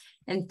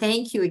 And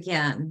thank you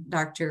again,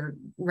 Dr.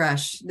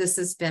 Rush. This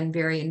has been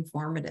very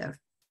informative.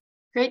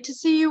 Great to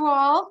see you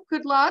all.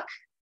 Good luck.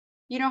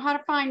 You know how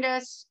to find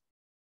us.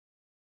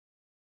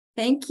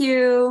 Thank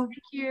you.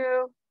 Thank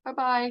you.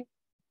 Bye-bye.